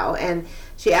Highland cow, and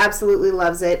she absolutely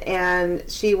loves it, and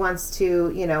she wants to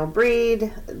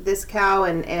breed this cow,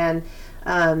 and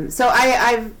so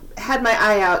I've had my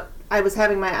eye out. I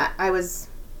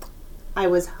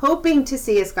was hoping to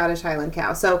see a Scottish Highland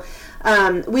cow. So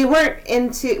we weren't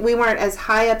as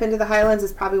high up into the Highlands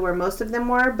as probably where most of them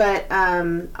were, but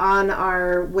on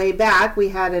our way back, we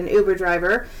had an Uber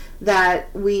driver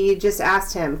that we just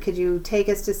asked him, could you take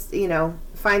us to,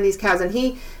 find these cows? And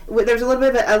there's a little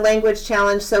bit of a language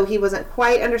challenge, so he wasn't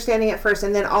quite understanding at first,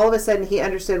 and then all of a sudden he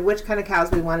understood which kind of cows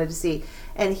we wanted to see.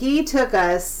 And he took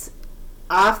us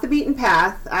off the beaten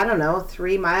path, I don't know,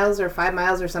 3 miles or 5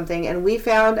 miles or something, and we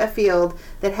found a field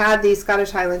that had these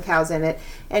Scottish Highland cows in it.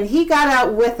 And he got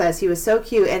out with us. He was so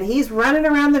cute, and he's running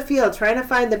around the field trying to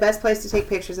find the best place to take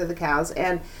pictures of the cows.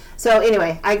 And so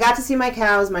anyway, I got to see my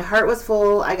cows. My heart was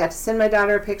full. I got to send my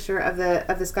daughter a picture of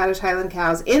the Scottish Highland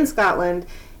cows in Scotland,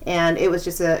 and it was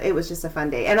just a fun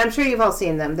day. And I'm sure you've all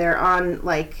seen them. They're on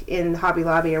in Hobby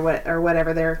Lobby or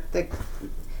whatever. They're the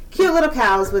cute little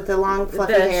cows with the long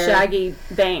fluffy hair. The shaggy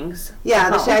bangs.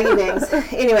 Yeah, the shaggy bangs.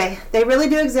 Anyway, they really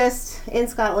do exist in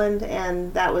Scotland,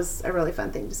 and that was a really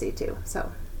fun thing to see too.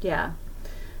 So yeah.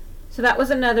 So that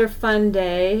was another fun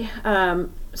day.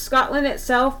 Scotland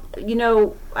itself,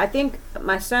 I think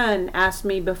my son asked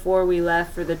me before we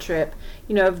left for the trip,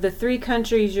 of the 3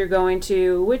 countries you're going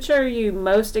to, which are you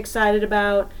most excited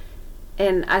about?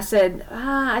 And I said,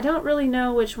 I don't really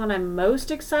know which one I'm most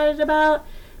excited about,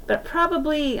 but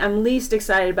probably I'm least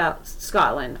excited about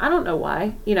Scotland. I don't know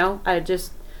why. I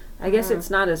guess it's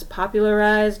not as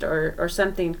popularized or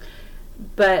something.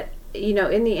 But,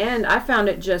 in the end, I found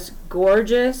it just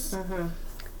gorgeous.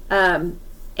 Mm-hmm.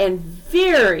 And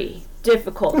very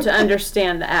difficult to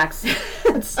understand the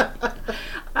accents.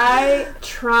 I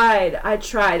tried.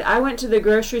 I went to the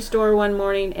grocery store one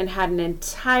morning and had an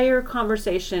entire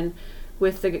conversation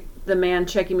with the man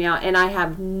checking me out, and I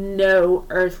have no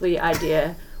earthly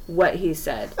idea what he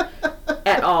said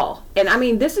at all. And I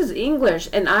mean, this is English,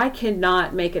 and I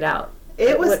cannot make it out.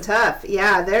 It was tough.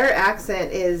 Yeah, their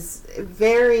accent is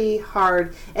very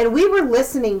hard, and we were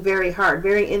listening very hard,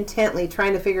 very intently,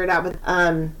 trying to figure it out. But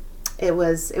it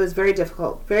was very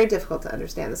difficult to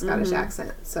understand the Scottish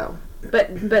accent. So,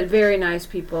 but very nice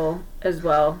people as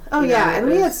well. Oh yeah, and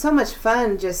we had so much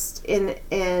fun just in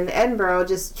Edinburgh.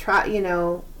 Just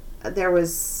there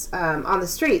was on the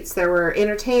streets there were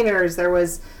entertainers. There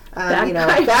was.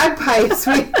 Bagpipes.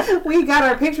 We got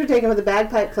our picture taken with a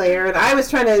bagpipe player, and I was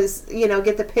trying to,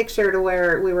 get the picture to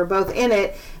where we were both in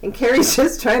it, and Carrie's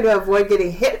just trying to avoid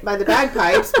getting hit by the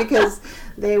bagpipes because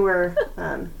they're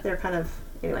kind of,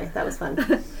 anyway, that was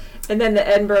fun. And then the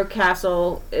Edinburgh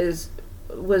Castle was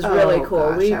really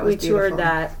cool. Gosh, we toured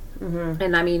that, mm-hmm.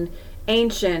 and I mean,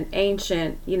 ancient,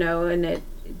 and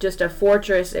just a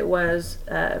fortress it was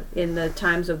in the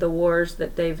times of the wars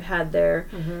that they've had there.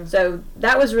 Mm-hmm. So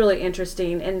that was really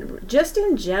interesting. And just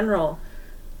in general,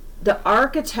 the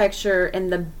architecture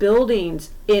and the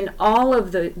buildings in all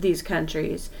of these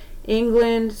countries,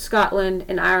 England, Scotland,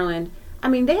 and Ireland, I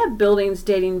mean, they have buildings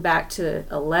dating back to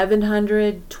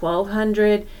 1100,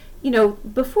 1200,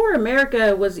 before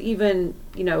America was even,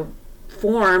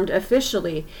 formed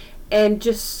officially. And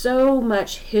just so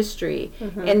much history.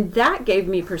 Mm-hmm. And that gave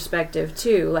me perspective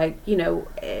too. Like,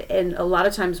 and a lot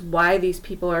of times why these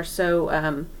people are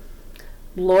so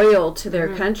loyal to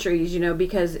their countries,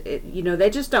 because, they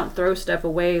just don't throw stuff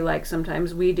away like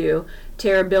sometimes we do.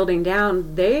 Tear a building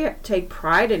down, they take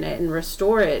pride in it and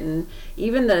restore it. And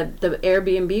even the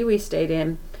Airbnb we stayed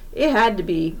in,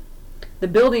 the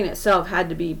building itself had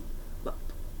to be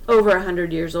over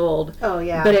 100 years old. Oh,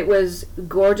 yeah. But it was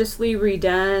gorgeously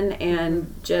redone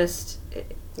and just...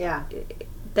 Yeah.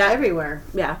 That everywhere.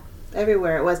 Yeah.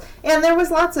 Everywhere it was. And there was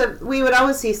we would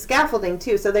always see scaffolding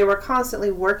too, so they were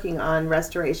constantly working on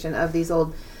restoration of these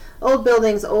old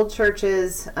buildings, old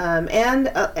churches,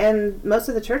 and most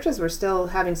of the churches were still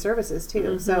having services too.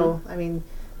 Mm-hmm. So, I mean,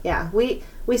 yeah, we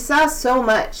saw so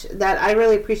much that I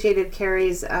really appreciated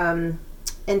Carrie's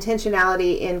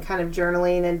intentionality in kind of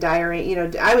journaling and diary.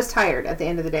 I was tired at the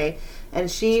end of the day, and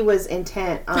she was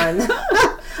intent on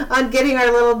on getting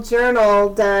our little journal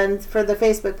done for the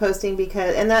Facebook posting,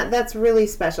 that's really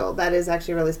special. That is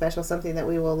actually really special, something that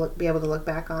we will be able to look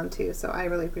back on too. So I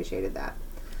really appreciated that.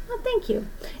 Well, thank you.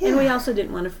 Yeah. And we also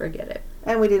didn't want to forget it.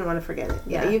 And we didn't want to forget it.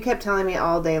 Yeah, you kept telling me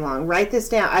all day long, write this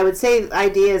down. I would say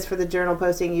ideas for the journal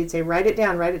posting. You'd say, write it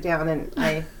down,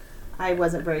 and I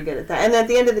wasn't very good at that. And at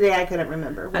the end of the day, I couldn't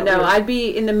remember. I know. I'd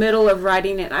be in the middle of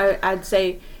writing it. I'd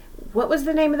say, what was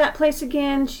the name of that place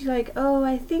again? She's like, oh,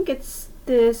 I think it's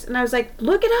this. And I was like,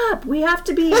 look it up. We have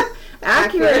to be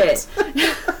accurate.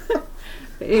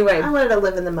 Anyway. I wanted to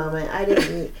live in the moment. I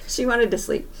didn't. She wanted to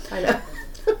sleep. I know.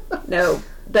 No.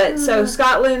 But so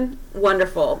Scotland,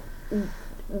 wonderful.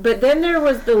 But then there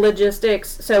was the logistics.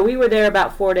 So we were there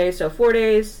about 4 days. So 4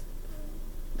 days,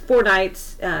 4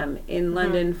 nights in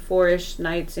London, 4-ish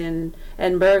nights in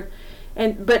Edinburgh.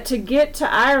 But to get to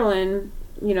Ireland,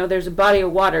 there's a body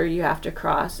of water you have to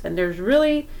cross. And there's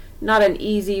really not an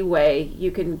easy way.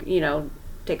 You can,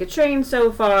 take a train so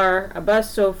far, a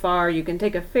bus so far. You can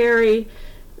take a ferry,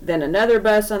 then another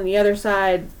bus on the other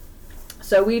side.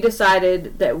 So we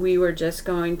decided that we were just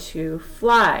going to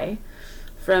fly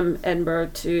from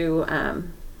Edinburgh to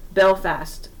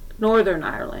Belfast, Northern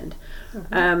Ireland.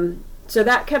 Mm-hmm. So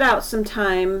that cut out some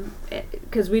time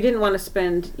because we didn't want to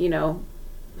spend,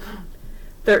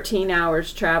 13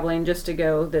 hours traveling just to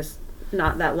go this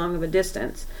not that long of a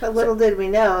distance. But little did we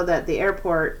know that the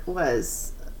airport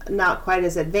was not quite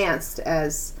as advanced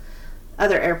as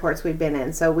other airports we'd been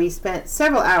in. So we spent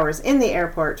several hours in the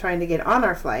airport trying to get on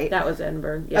our flight. That was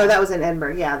Edinburgh. Yeah. Oh, that was in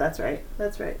Edinburgh. Yeah, that's right.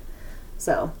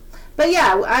 So, but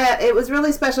yeah, it was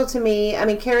really special to me. I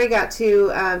mean, Carrie got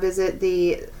to visit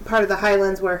the part of the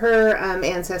Highlands where her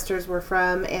ancestors were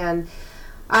from, and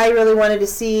I really wanted to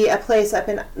see a place up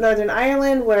in Northern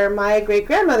Ireland where my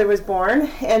great-grandmother was born.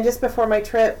 And just before my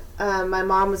trip, my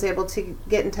mom was able to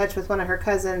get in touch with one of her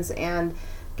cousins and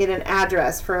get an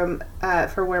address for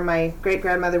where my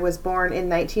great-grandmother was born in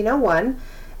 1901.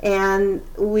 And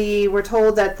we were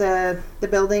told that the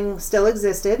building still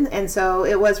existed, and so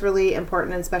it was really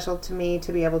important and special to me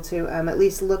to be able to at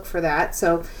least look for that.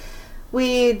 So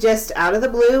we just, out of the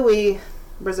blue, we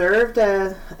reserved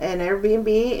an Airbnb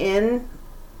in,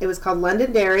 it was called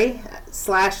Londonderry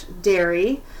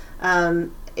 /Derry.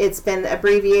 It's been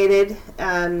abbreviated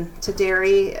to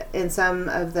Derry in some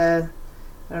of the,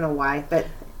 I don't know why, but...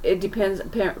 It depends,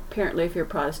 apparently, if you're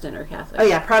Protestant or Catholic. Oh,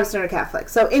 yeah, Protestant or Catholic.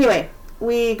 So, anyway,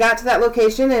 we got to that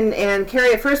location, and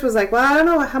Carrie at first was like, well, I don't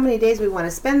know how many days we want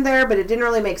to spend there, but it didn't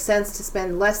really make sense to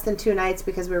spend less than 2 nights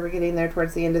because we were getting there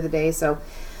towards the end of the day. So,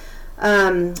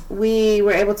 we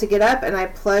were able to get up, and I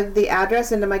plugged the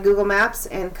address into my Google Maps,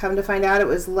 and come to find out it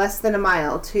was less than a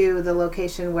mile to the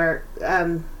location where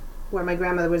my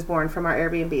grandmother was born from our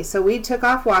Airbnb. So, we took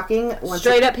off walking.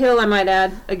 Straight uphill, I might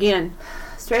add, again.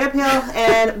 Straight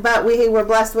uphill, but we were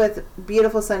blessed with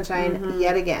beautiful sunshine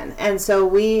yet again. And so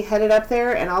we headed up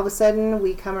there, and all of a sudden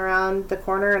we come around the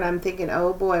corner, and I'm thinking,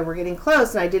 oh boy, we're getting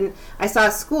close. And I saw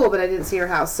a school, but I didn't see her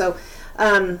house. So,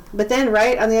 but then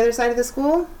right on the other side of the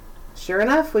school, sure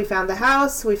enough, we found the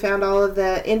house. We found all of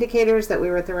the indicators that we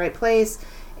were at the right place.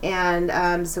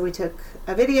 And so we took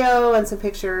a video and some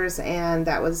pictures, and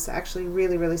that was actually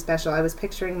really, really special. I was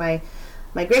picturing my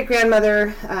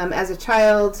great-grandmother as a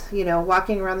child,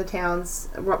 walking around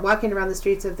the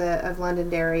streets of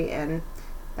Londonderry, and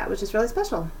that was just really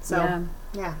special. So Yeah.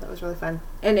 yeah, that was really fun.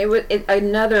 And it was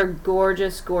another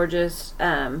gorgeous, gorgeous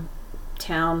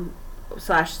town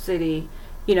 / city.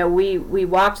 You know, we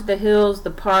walked the hills,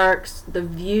 the parks, the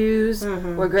views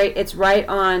were great. It's right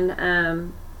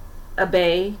on a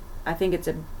bay. I think it's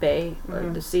a bay or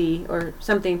the sea or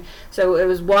something. So it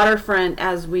was waterfront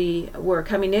as we were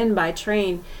coming in by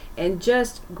train, and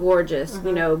just gorgeous.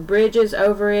 You know, bridges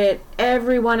over it,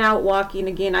 everyone out walking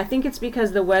again. I think it's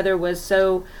because the weather was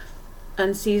so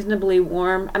unseasonably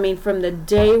warm. I mean, from the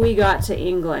day we got to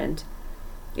England,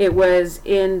 it was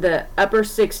in the upper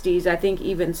 60s, I think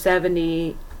even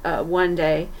 70 one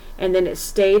day, and then it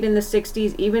stayed in the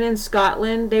 60s. Even in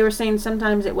Scotland, they were saying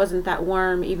sometimes it wasn't that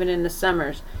warm even in the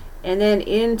summers. And then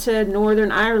into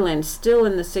Northern Ireland, still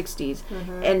in the 60s,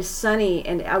 and sunny,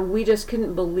 and we just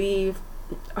couldn't believe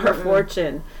our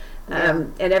fortune.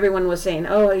 And everyone was saying,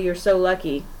 oh, you're so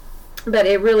lucky. But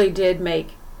it really did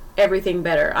make everything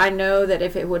better. I know that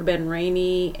if it would have been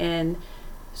rainy and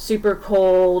super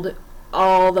cold,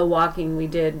 all the walking we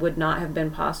did would not have been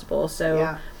possible.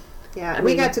 So yeah,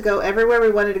 we got to go everywhere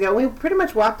we wanted to go. We pretty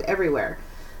much walked everywhere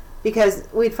because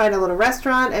we'd find a little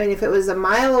restaurant. I mean, if it was a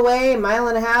mile away, a mile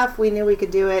and a half, we knew we could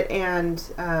do it. And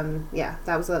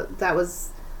that was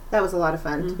a lot of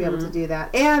fun to be able to do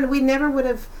that. And we never would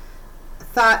have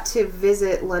thought to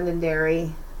visit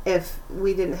Londonderry if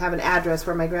we didn't have an address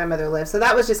where my grandmother lived. So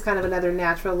that was just kind of another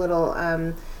natural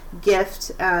little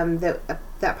gift,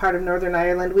 that part of Northern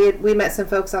Ireland. We met some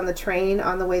folks on the train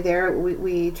on the way there.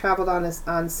 We traveled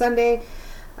on Sunday,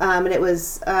 and it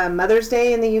was Mother's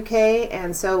Day in the UK,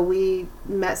 and so we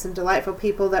met some delightful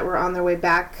people that were on their way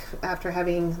back after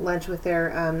having lunch with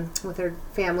their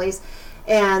families.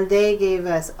 And they gave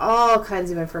us all kinds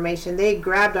of information. They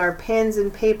grabbed our pens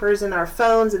and papers and our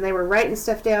phones, and they were writing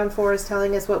stuff down for us,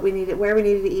 telling us what we needed, where we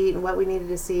needed to eat, and what we needed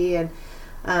to see. And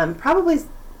probably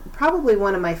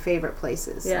one of my favorite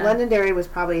places. Yeah. Londonderry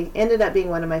ended up being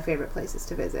one of my favorite places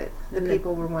to visit. The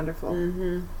people were wonderful.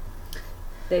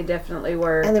 They definitely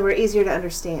were. And they were easier to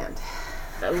understand.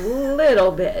 A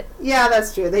little bit. Yeah,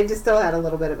 that's true. They just still had a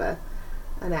little bit of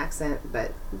an accent,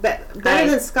 but better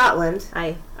than Scotland.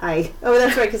 Oh,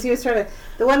 that's right, because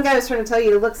the one guy was trying to tell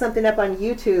you to look something up on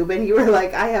YouTube, and you were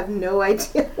like, I have no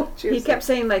idea what you're saying. He kept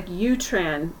saying, like,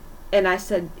 U-Tran, and I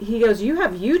said, he goes, you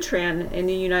have U-Tran in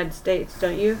the United States,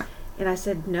 don't you? And I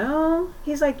said, no.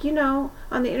 He's like, on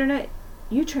the internet,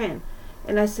 U-Tran.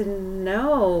 And I said,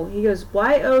 no. He goes,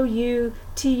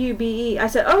 YOUTUBE. I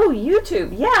said, oh,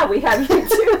 YouTube. Yeah, we have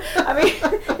YouTube. I mean,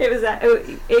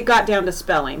 it got down to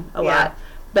spelling a lot.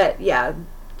 But yeah,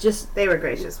 just they were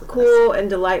gracious with cool us. And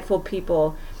delightful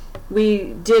people.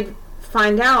 We did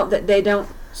find out that they don't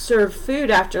serve food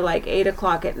after like 8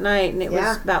 o'clock at night, and it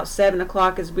was about 7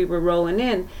 o'clock as we were rolling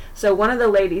in. So one of the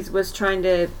ladies was trying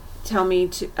to tell me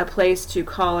a place to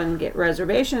call and get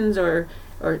reservations or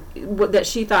that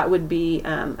she thought would be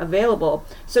available.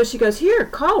 So she goes, here,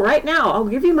 call right now. I'll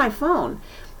give you my phone.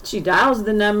 She dials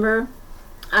the number.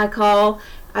 I call.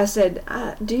 I said,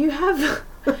 do you have...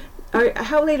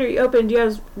 how late are you open? Do you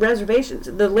have reservations?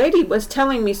 The lady was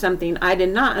telling me something I did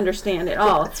not understand at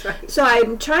all. That's right. So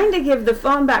I'm trying to give the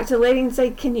phone back to the lady and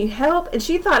say, can you help? And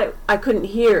she thought I couldn't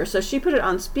hear, so she put it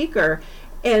on speaker.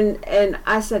 And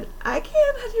I said, I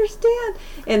can't understand.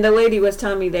 And the lady was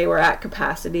telling me they were at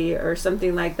capacity or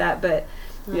something like that. But,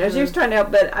 she was trying to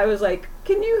help. But I was like,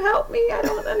 can you help me? I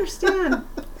don't understand.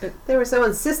 They were so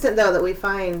insistent, though, that we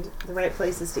find the right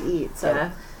places to eat. So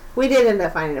we did end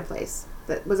up finding a place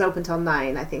that was open till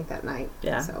 9, I think, that night.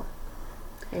 Yeah. So,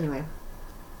 anyway.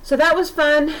 So that was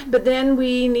fun. But then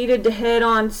we needed to head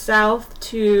on south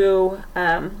to...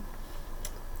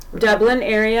 Dublin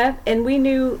area, and we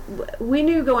knew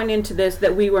going into this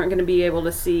that we weren't going to be able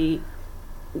to see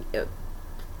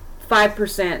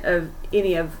 5% of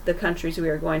any of the countries we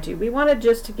were going to. We wanted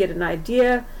just to get an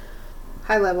idea,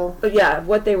 high level,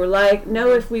 what they were like,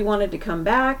 know if we wanted to come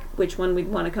back, which one we'd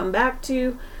want to come back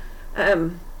to.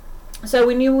 So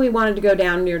we knew we wanted to go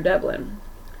down near Dublin.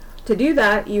 To do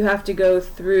that, you have to go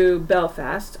through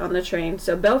Belfast on the train.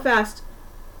 So Belfast,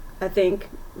 I think,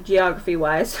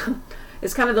 geography-wise,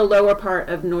 is kind of the lower part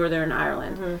of Northern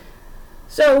Ireland.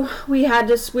 So we had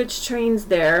to switch trains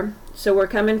there. So we're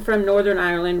coming from Northern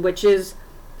Ireland, which is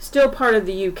still part of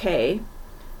the UK,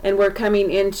 and we're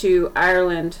coming into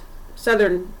Ireland,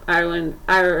 Southern Ireland,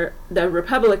 the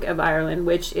Republic of Ireland,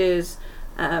 which is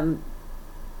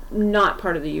not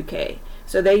part of the UK.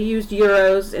 So they used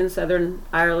euros in Southern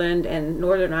Ireland, and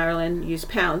Northern Ireland used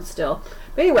pounds still.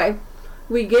 But anyway,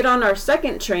 we get on our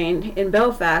second train in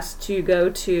Belfast to go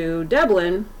to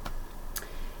Dublin,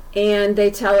 And they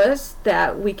tell us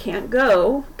that we can't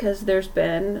go because there's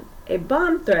been a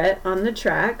bomb threat on the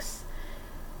tracks,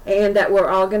 and that we're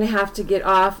all going to have to get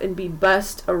off and be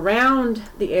bussed around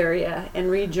the area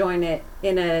and rejoin it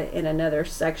in another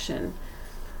section.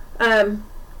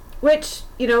 Which,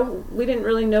 you know, we didn't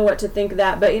really know what to think of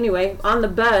that. But anyway, on the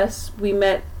bus, we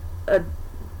met a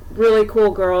really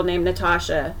cool girl named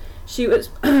Natasha. She was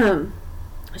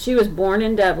she was born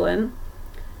in Dublin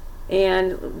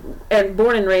and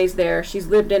born and raised there. She's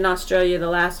lived in Australia the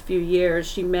last few years.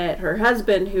 She met her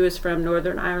husband, who is from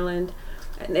Northern Ireland,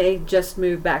 and they just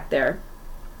moved back there.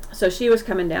 So she was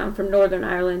coming down from Northern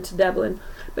Ireland to Dublin.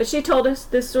 But she told us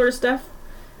this sort of stuff.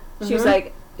 She was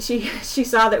like, she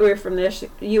saw that we were from the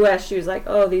U.S. She was like,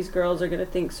 oh, these girls are going to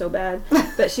think so bad.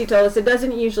 But she told us it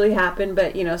doesn't usually happen,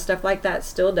 but, you know, stuff like that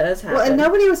still does happen. Well, and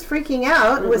nobody was freaking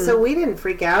out, so we didn't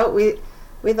freak out.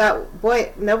 We thought,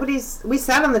 boy, we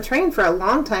sat on the train for a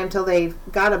long time till they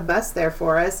got a bus there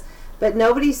for us, but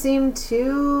nobody seemed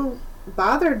too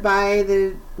bothered by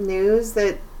the news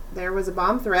that there was a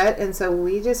bomb threat, and so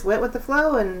we just went with the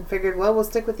flow and figured, well, we'll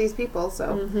stick with these people.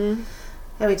 So,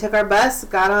 and we took our bus,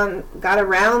 got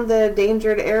around the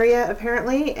endangered area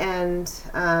apparently, and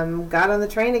got on the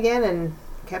train again and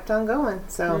kept on going.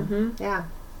 So, yeah,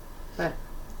 but.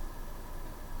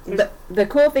 The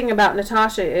cool thing about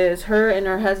Natasha is her and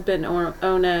her husband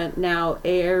own a now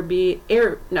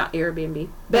bed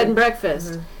and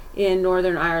breakfast in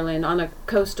Northern Ireland on a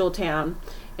coastal town,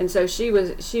 and so she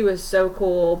was so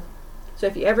cool. So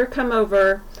if you ever come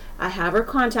over, I have her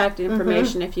contact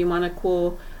information if you want a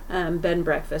cool bed and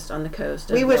breakfast on the coast.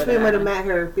 We wish we would have met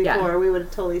her before. Yeah. We would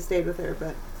have totally stayed with her,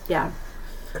 but yeah.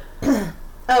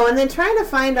 Oh, and then trying to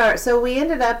find so we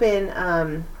ended up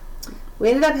in. We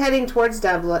ended up heading towards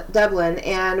Dublin,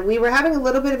 and we were having a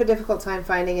little bit of a difficult time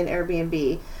finding an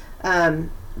Airbnb.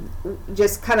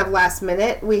 Just kind of last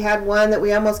minute. We had one that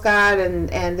we almost got, and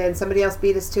then somebody else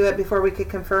beat us to it before we could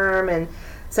confirm. And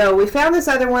so we found this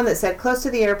other one that said close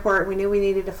to the airport. We knew we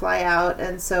needed to fly out,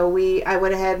 and so I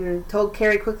went ahead and told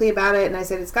Carrie quickly about it, and I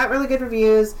said, it's got really good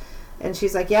reviews. And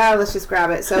she's like, yeah, let's just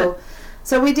grab it.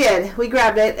 So we did. We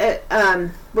grabbed it,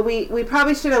 but we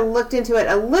probably should have looked into it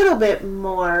a little bit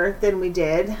more than we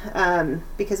did,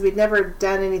 because we'd never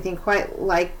done anything quite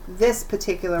like this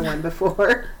particular one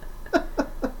before.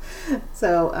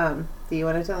 So, do you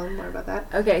want to tell them more about that?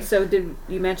 Okay, so did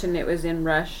you mention it was in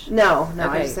Rush? No, okay.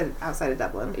 I just said outside of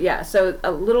Dublin. Yeah, so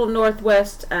a little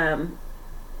northwest,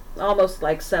 almost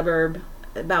like suburb,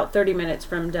 about 30 minutes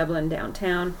from Dublin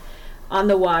downtown, on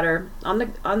the water, on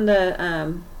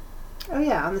the oh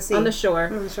yeah, on the sea. On the shore.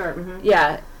 On the shore.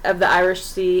 Yeah, of the Irish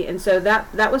Sea. And so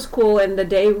that was cool. And the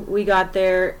day we got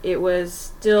there, it was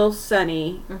still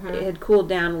sunny. It had cooled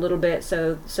down a little bit,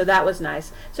 so that was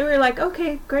nice. So we were like,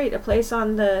 okay, great, a place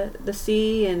on the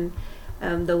sea. And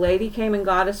the lady came and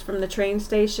got us from the train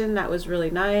station. That was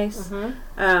really nice.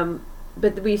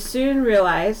 But we soon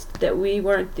realized that we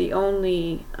weren't the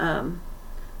only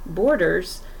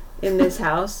boarders in this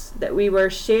house, that we were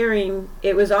sharing.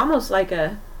 It was almost like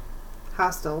a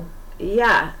hostel.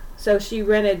 Yeah. So she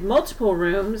rented multiple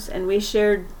rooms, and we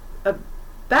shared a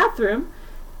bathroom.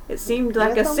 It seemed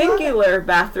like a singular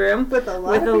bathroom with a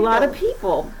lot of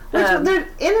people. Which, in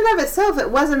and of itself, it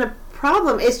wasn't a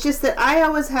problem. It's just that I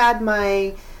always had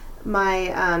my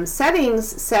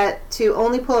settings set to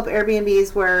only pull up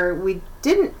Airbnbs where we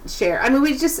didn't share. I mean,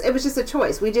 it was just a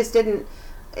choice. We just didn't.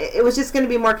 It was just going to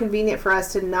be more convenient for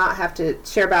us to not have to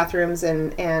share bathrooms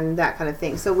and that kind of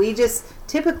thing. So we just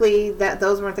typically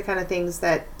those weren't the kind of things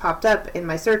that popped up in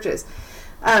my searches.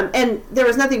 And there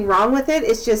was nothing wrong with it.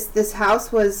 It's just this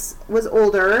house was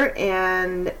older,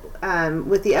 and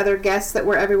with the other guests that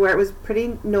were everywhere, it was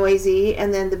pretty noisy.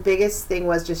 And then the biggest thing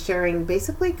was just sharing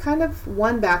basically kind of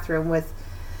one bathroom with,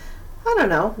 I don't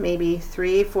know, maybe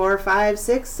 3, 4, 5,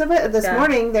 6 of it. This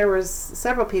morning there was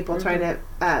several people trying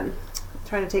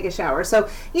to take a shower. So,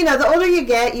 you know, the older you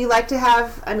get, you like to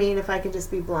have, I mean, if I can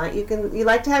just be blunt, you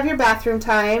like to have your bathroom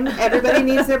time. Everybody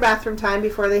needs their bathroom time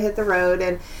before they hit the road,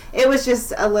 and it was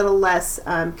just a little less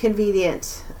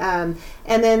convenient. And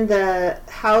then the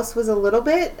house was a little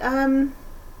bit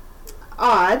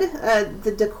odd.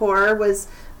 The decor was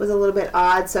a little bit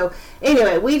odd. So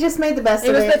anyway, we just made the best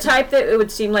of it. It was the type that it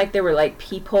would seem like there were like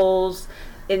peepholes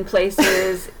in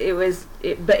places.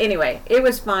 But anyway, it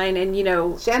was fine. And you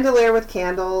know, chandelier with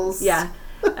candles. Yeah.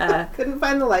 Couldn't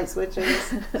find the light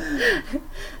switches.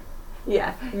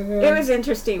 Yeah. It was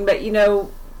interesting, but you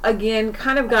know, again,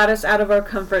 kind of got us out of our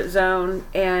comfort zone,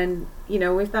 and you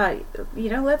know, we thought, you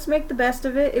know, let's make the best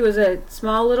of it. It was a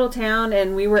small little town,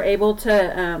 and we were able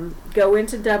to go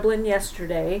into Dublin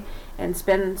yesterday and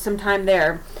spend some time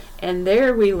there. And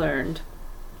there we learned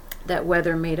that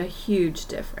weather made a huge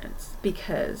difference,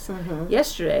 because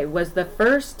yesterday was the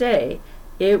first day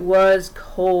it was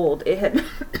cold. It had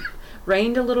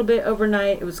rained a little bit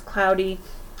overnight. It was cloudy.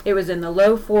 It was in the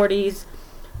low 40s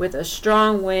with a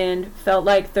strong wind. Felt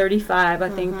like 35, I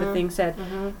think the thing said.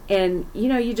 And, you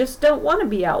know, you just don't want to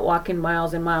be out walking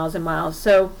miles and miles and miles.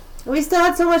 So we still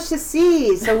had so much to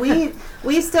see. So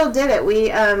we still did it. We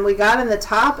got on the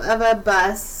top of a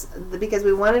bus because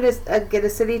we wanted to get a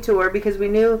city tour, because we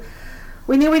knew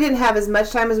we didn't have as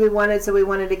much time as we wanted, so we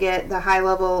wanted to get the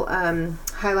high-level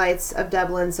highlights of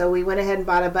Dublin. So we went ahead and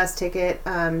bought a bus ticket.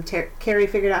 Carrie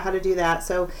figured out how to do that.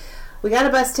 So we got a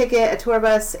bus ticket, a tour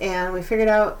bus, and we figured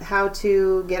out how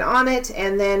to get on it.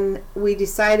 And then we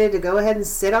decided to go ahead and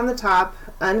sit on the top,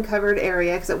 uncovered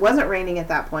area, because it wasn't raining at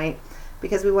that point,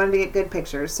 because we wanted to get good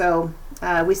pictures. So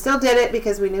we still did it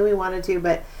because we knew we wanted to,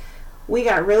 but we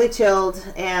got really chilled,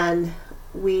 and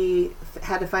we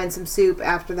had to find some soup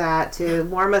after that to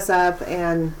warm us up.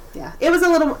 And yeah, it was a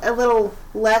little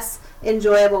less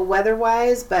enjoyable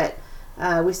weather-wise, but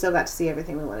we still got to see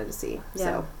everything we wanted to see. Yeah.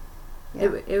 So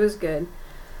yeah. It was good.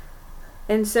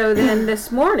 And so then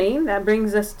this morning, that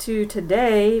brings us to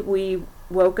today. We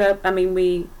woke up,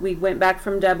 we went back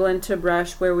from Dublin to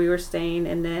Rush, where we were staying,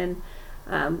 and then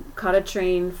caught a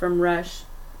train from Rush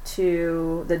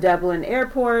to the Dublin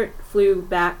airport, flew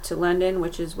back to London,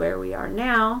 which is where we are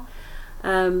now.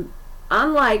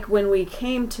 Unlike when we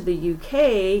came to the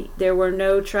UK, there were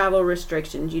no travel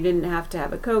restrictions. You didn't have to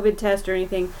have a COVID test or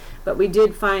anything, but we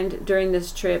did find during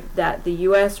this trip that the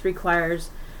US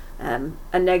requires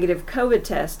a negative COVID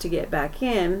test to get back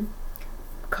in.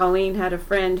 Colleen had a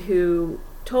friend who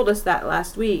told us that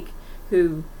last week,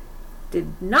 who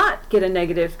did not get a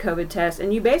negative COVID test,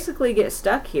 and you basically get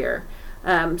stuck here.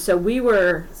 So we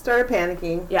started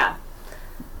panicking. Yeah.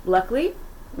 Luckily,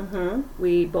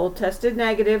 we both tested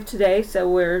negative today, so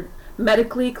we're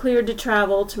medically cleared to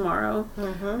travel tomorrow.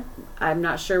 I'm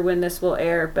not sure when this will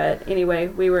air, but anyway,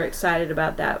 we were excited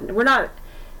about that. We're not,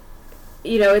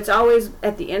 it's always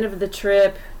at the end of the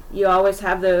trip, you always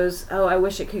have those, oh, I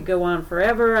wish it could go on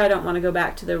forever. I don't want to go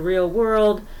back to the real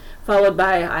world, followed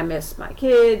by, I miss my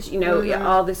kids,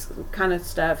 all this kind of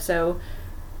stuff. So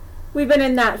we've been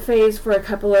in that phase for a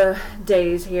couple of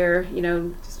days here,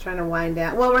 just trying to wind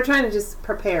down. Well, we're trying to just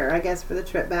prepare, I guess, for the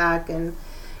trip back. And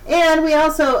we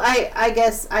also, I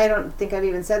guess, I don't think I've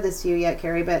even said this to you yet,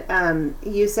 Carrie, but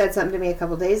you said something to me a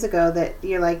couple days ago that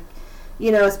you're like,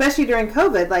 especially during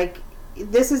COVID, like,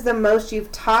 this is the most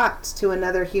you've talked to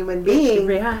another human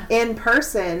being in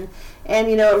person. And,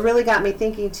 it really got me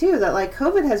thinking, too, that, like,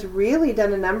 COVID has really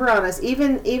done a number on us,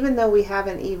 even though we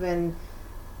haven't even,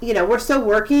 we're still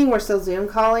working, we're still Zoom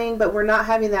calling, but we're not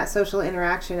having that social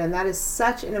interaction, and that is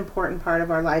such an important part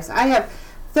of our lives. I have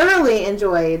thoroughly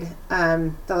enjoyed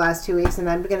the last 2 weeks, and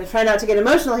I'm going to try not to get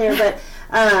emotional here, but,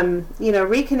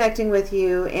 reconnecting with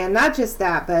you, and not just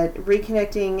that, but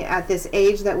reconnecting at this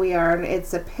age that we are, and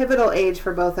it's a pivotal age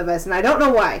for both of us, and I don't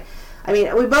know why.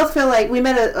 We both feel like, we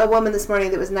met a woman this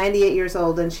morning that was 98 years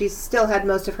old, and she still had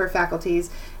most of her faculties,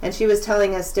 and she was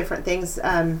telling us different things.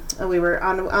 We were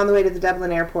on the way to the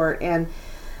Dublin airport, and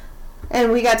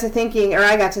we got to thinking, or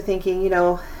I got to thinking,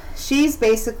 she's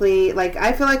basically, like,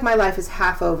 I feel like my life is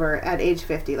half over at age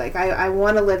 50. Like, I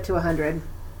want to live to 100,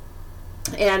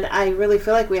 and I really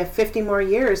feel like we have 50 more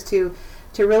years to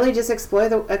really just explore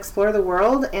the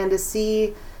world, and to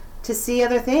see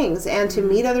other things, and to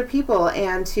meet other people,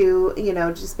 and to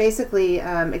just basically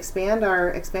expand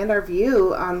our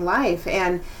view on life.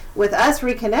 And with us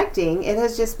reconnecting, it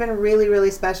has just been really,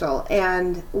 really special,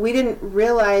 and we didn't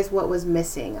realize what was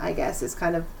missing, I guess, is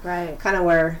kind of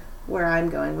where I'm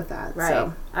going with that. Right.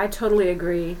 So I totally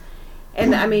agree.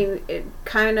 And it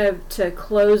kind of, to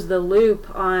close the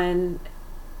loop on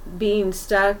being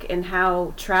stuck and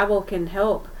how travel can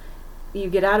help you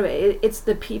get out of it. It's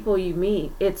the people you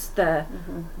meet. It's the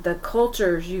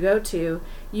cultures you go to.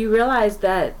 You realize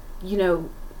that,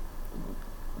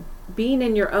 being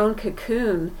in your own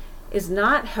cocoon is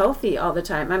not healthy all the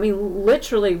time.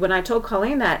 Literally, when I told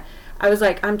Colleen that, I was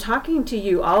like, I'm talking to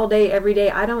you all day, every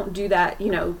day. I don't do that,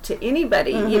 to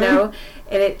anybody, and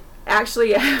it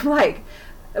actually, like,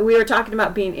 we were talking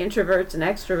about being introverts and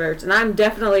extroverts, and I'm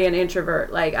definitely an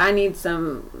introvert. Like, I need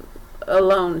some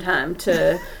alone time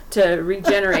to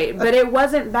regenerate, but it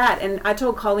wasn't bad. And I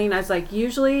told Colleen, I was like,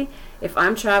 usually if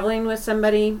I'm traveling with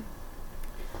somebody,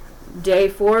 day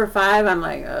 4 or 5, I'm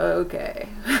like, okay,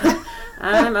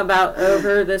 I'm about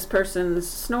over this person's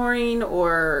snoring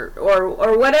or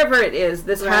whatever it is,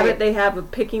 this habit they have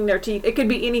of picking their teeth. It could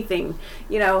be anything,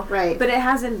 Right. But it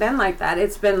hasn't been like that.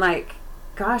 It's been like,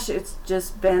 gosh, it's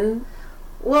just been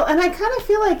Well, and I kind of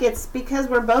feel like it's because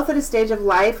we're both at a stage of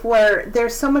life where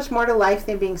there's so much more to life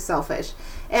than being selfish.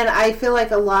 And I feel like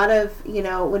a lot of,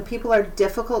 when people are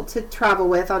difficult to travel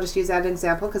with, I'll just use that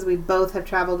example because we both have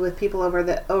traveled with people over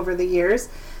the years,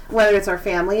 whether it's our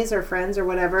families or friends or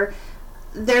whatever.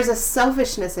 There's a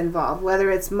selfishness involved,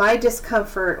 whether it's my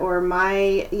discomfort or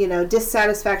my,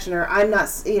 dissatisfaction, or I'm not,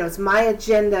 it's my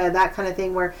agenda, that kind of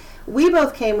thing, where we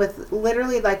both came with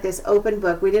literally like this open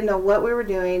book. We didn't know what we were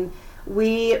doing.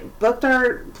 We booked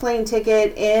our plane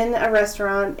ticket in a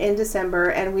restaurant in December,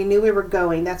 and we knew we were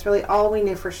going. That's really all we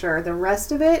knew for sure. The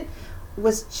rest of it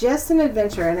was just an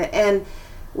adventure. And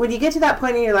when you get to that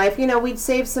point in your life, we'd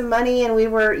saved some money, and we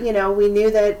were, we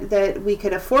knew that we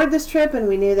could afford this trip, and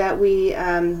we knew that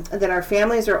that our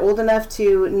families are old enough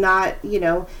to not,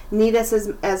 need us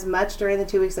as much during the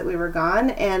 2 weeks that we were gone.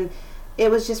 And it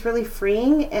was just really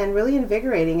freeing and really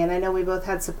invigorating. And I know we both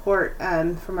had support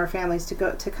from our families to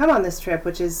come on this trip,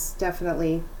 which has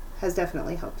definitely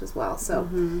helped as well.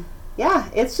 So yeah,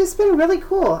 it's just been really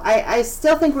cool. I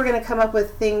still think we're going to come up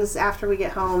with things after we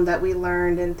get home that we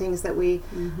learned, and things that we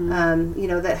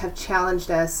that have challenged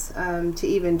us to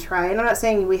even try. And I'm not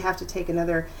saying we have to take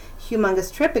another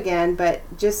humongous trip again, but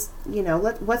just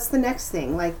what's the next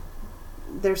thing? Like,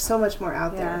 there's so much more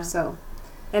out there. So,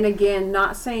 and again,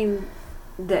 not saying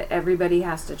that everybody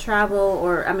has to travel,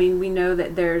 or we know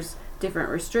that there's different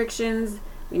restrictions.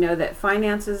 We know that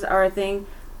finances are a thing,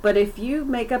 but if you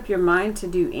make up your mind to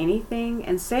do anything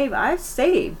and save, I've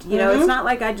saved. It's not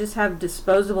like I just have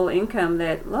disposable income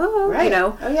that right.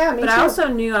 Oh yeah, me but too. I also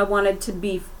knew I wanted to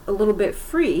be a little bit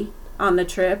free on the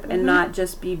trip and not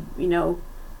just be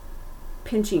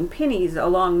pinching pennies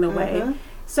along the way.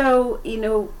 So,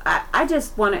 I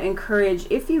just want to encourage,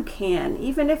 if you can,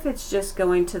 even if it's just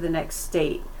going to the next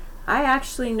state. I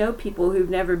actually know people who've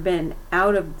never been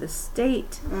out of the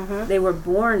state they were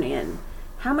born in.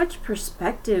 How much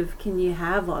perspective can you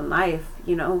have on life,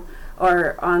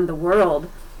 or on the world?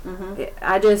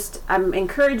 I'm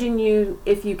encouraging you,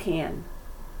 if you can,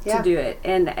 to do it.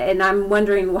 And I'm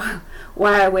wondering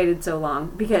why I waited so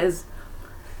long, because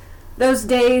those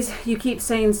days you keep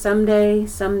saying someday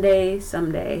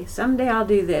I'll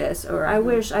do this, or I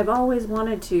wish, I've always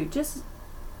wanted to. Just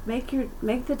make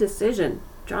the decision.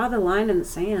 Draw the line in the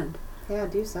sand. Yeah,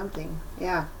 do something.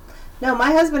 Yeah. No,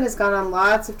 my husband has gone on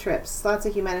lots of trips, lots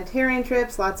of humanitarian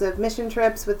trips, lots of mission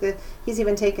trips he's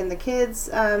even taken the kids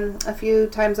a few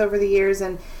times over the years,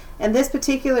 and this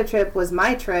particular trip was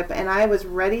my trip, and I was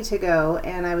ready to go,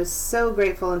 and I was so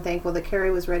grateful and thankful that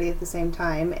Carrie was ready at the same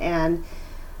time, and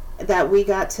that we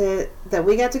got to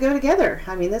go together.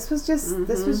 This was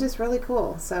just really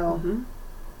cool. So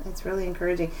it's really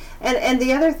encouraging. And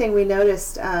the other thing we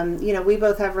noticed, we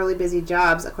both have really busy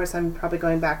jobs. Of course, I'm probably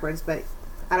going backwards, but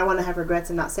I don't want to have regrets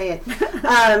and not say it.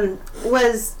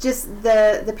 Was just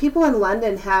the people in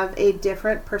London have a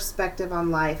different perspective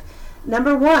on life.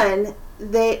 Number one,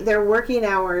 their working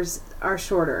hours are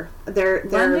shorter. They're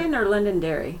London or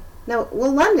Londonderry? No,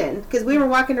 well, London, because we were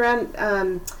walking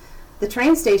around the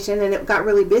train station, and it got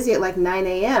really busy at like 9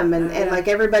 a.m. and like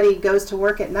everybody goes to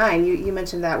work at 9. You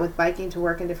mentioned that with biking to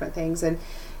work and different things, and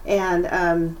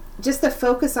just the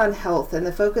focus on health, and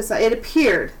the focus on, it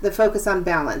appeared the focus on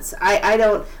balance.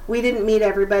 We didn't meet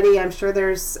everybody. I'm sure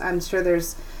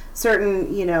there's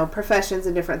certain professions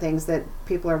and different things that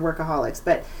people are workaholics,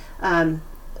 but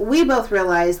we both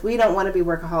realized we don't want to be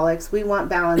workaholics. We want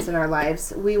balance in our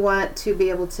lives. We want to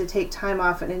be able to take time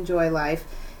off and enjoy life.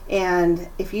 And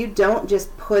if you don't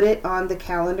just put it on the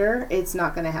calendar, it's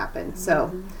not going to happen.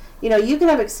 So, you can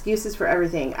have excuses for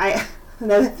everything.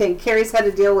 Another thing Carrie's had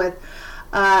to deal with,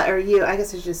 or you, I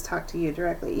guess I should just talk to you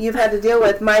directly. You've had to deal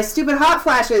with my stupid hot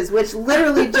flashes, which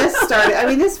literally just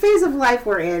started. This phase of life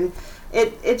we're in,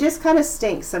 it just kind of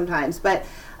stinks sometimes. But,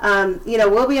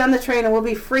 we'll be on the train and we'll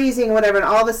be freezing or whatever, and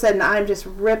all of a sudden I'm just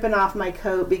ripping off my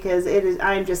coat because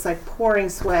I'm just like pouring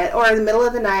sweat. Or in the middle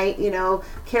of the night,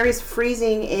 Carrie's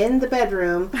freezing in the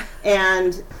bedroom,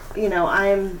 and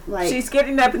I'm like, she's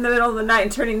getting up in the middle of the night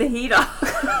and turning the heat off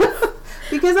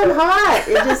because I'm hot.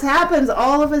 It just happens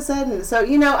all of a sudden. So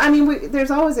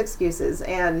there's always excuses,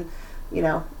 and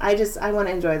I want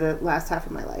to enjoy the last half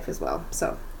of my life as well.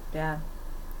 So yeah.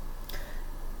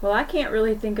 Well, I can't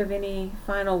really think of any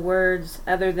final words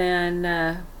other than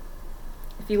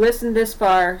if you listen this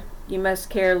far, you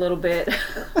must care a little bit.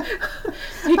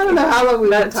 I don't know how long we've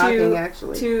been talking,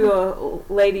 actually. Two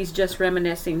ladies just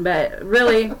reminiscing, but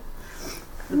really,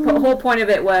 the whole point of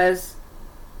it was,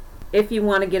 if you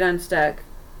want to get unstuck,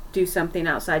 do something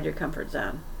outside your comfort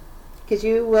zone. Because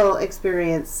you will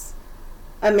experience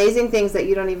amazing things that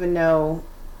you don't even know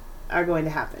are going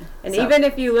to happen. And even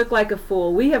if you look like a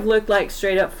fool, we have looked like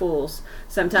straight up fools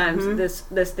sometimes,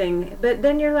 this thing. But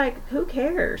then you're like, who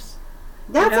cares?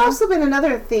 That's also been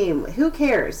another theme. Who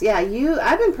cares? Yeah,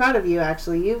 I've been proud of you,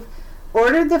 actually. You've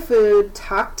ordered the food,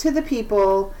 talked to the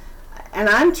people, and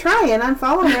I'm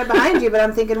following right behind you, but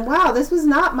I'm thinking, wow, this was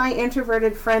not my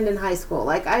introverted friend in high school.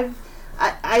 Like,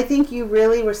 I think you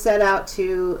really were set out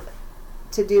to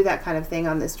do that kind of thing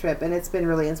on this trip, and it's been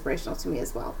really inspirational to me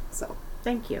as well. So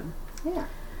thank you. Yeah.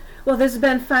 Well, this has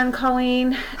been fun,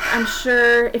 Colleen. I'm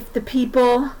sure if the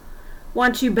people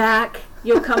want you back,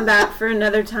 you'll come back for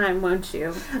another time, won't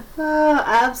you? Oh,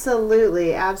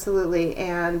 absolutely, absolutely.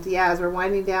 And yeah, as we're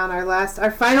winding down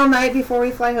our final night before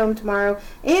we fly home tomorrow,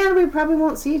 and we probably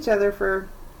won't see each other for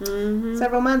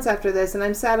several months after this, and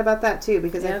I'm sad about that too,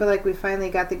 because I feel like we finally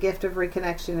got the gift of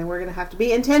reconnection, and we're going to have to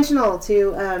be intentional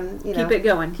to keep it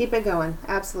going. Keep it going.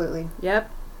 Absolutely. Yep.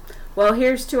 Well,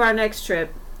 here's to our next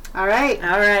trip. All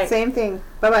right. Same thing.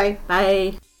 Bye-bye.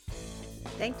 Bye.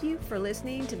 Thank you for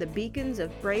listening to the Beacons of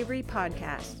Bravery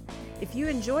podcast. If you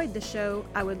enjoyed the show,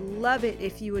 I would love it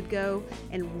if you would go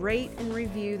and rate and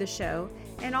review the show,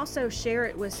 and also share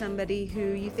it with somebody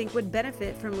who you think would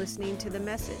benefit from listening to the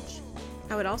message.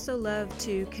 I would also love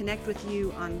to connect with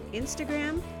you on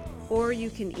Instagram, or you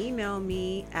can email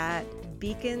me at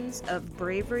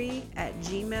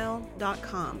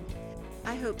beaconsofbravery@gmail.com.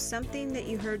 I hope something that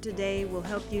you heard today will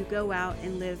help you go out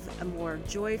and live a more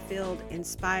joy-filled,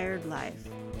 inspired life.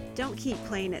 Don't keep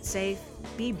playing it safe.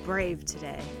 Be brave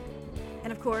today.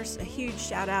 And of course, a huge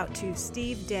shout out to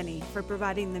Steve Denny for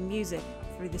providing the music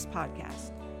for this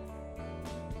podcast.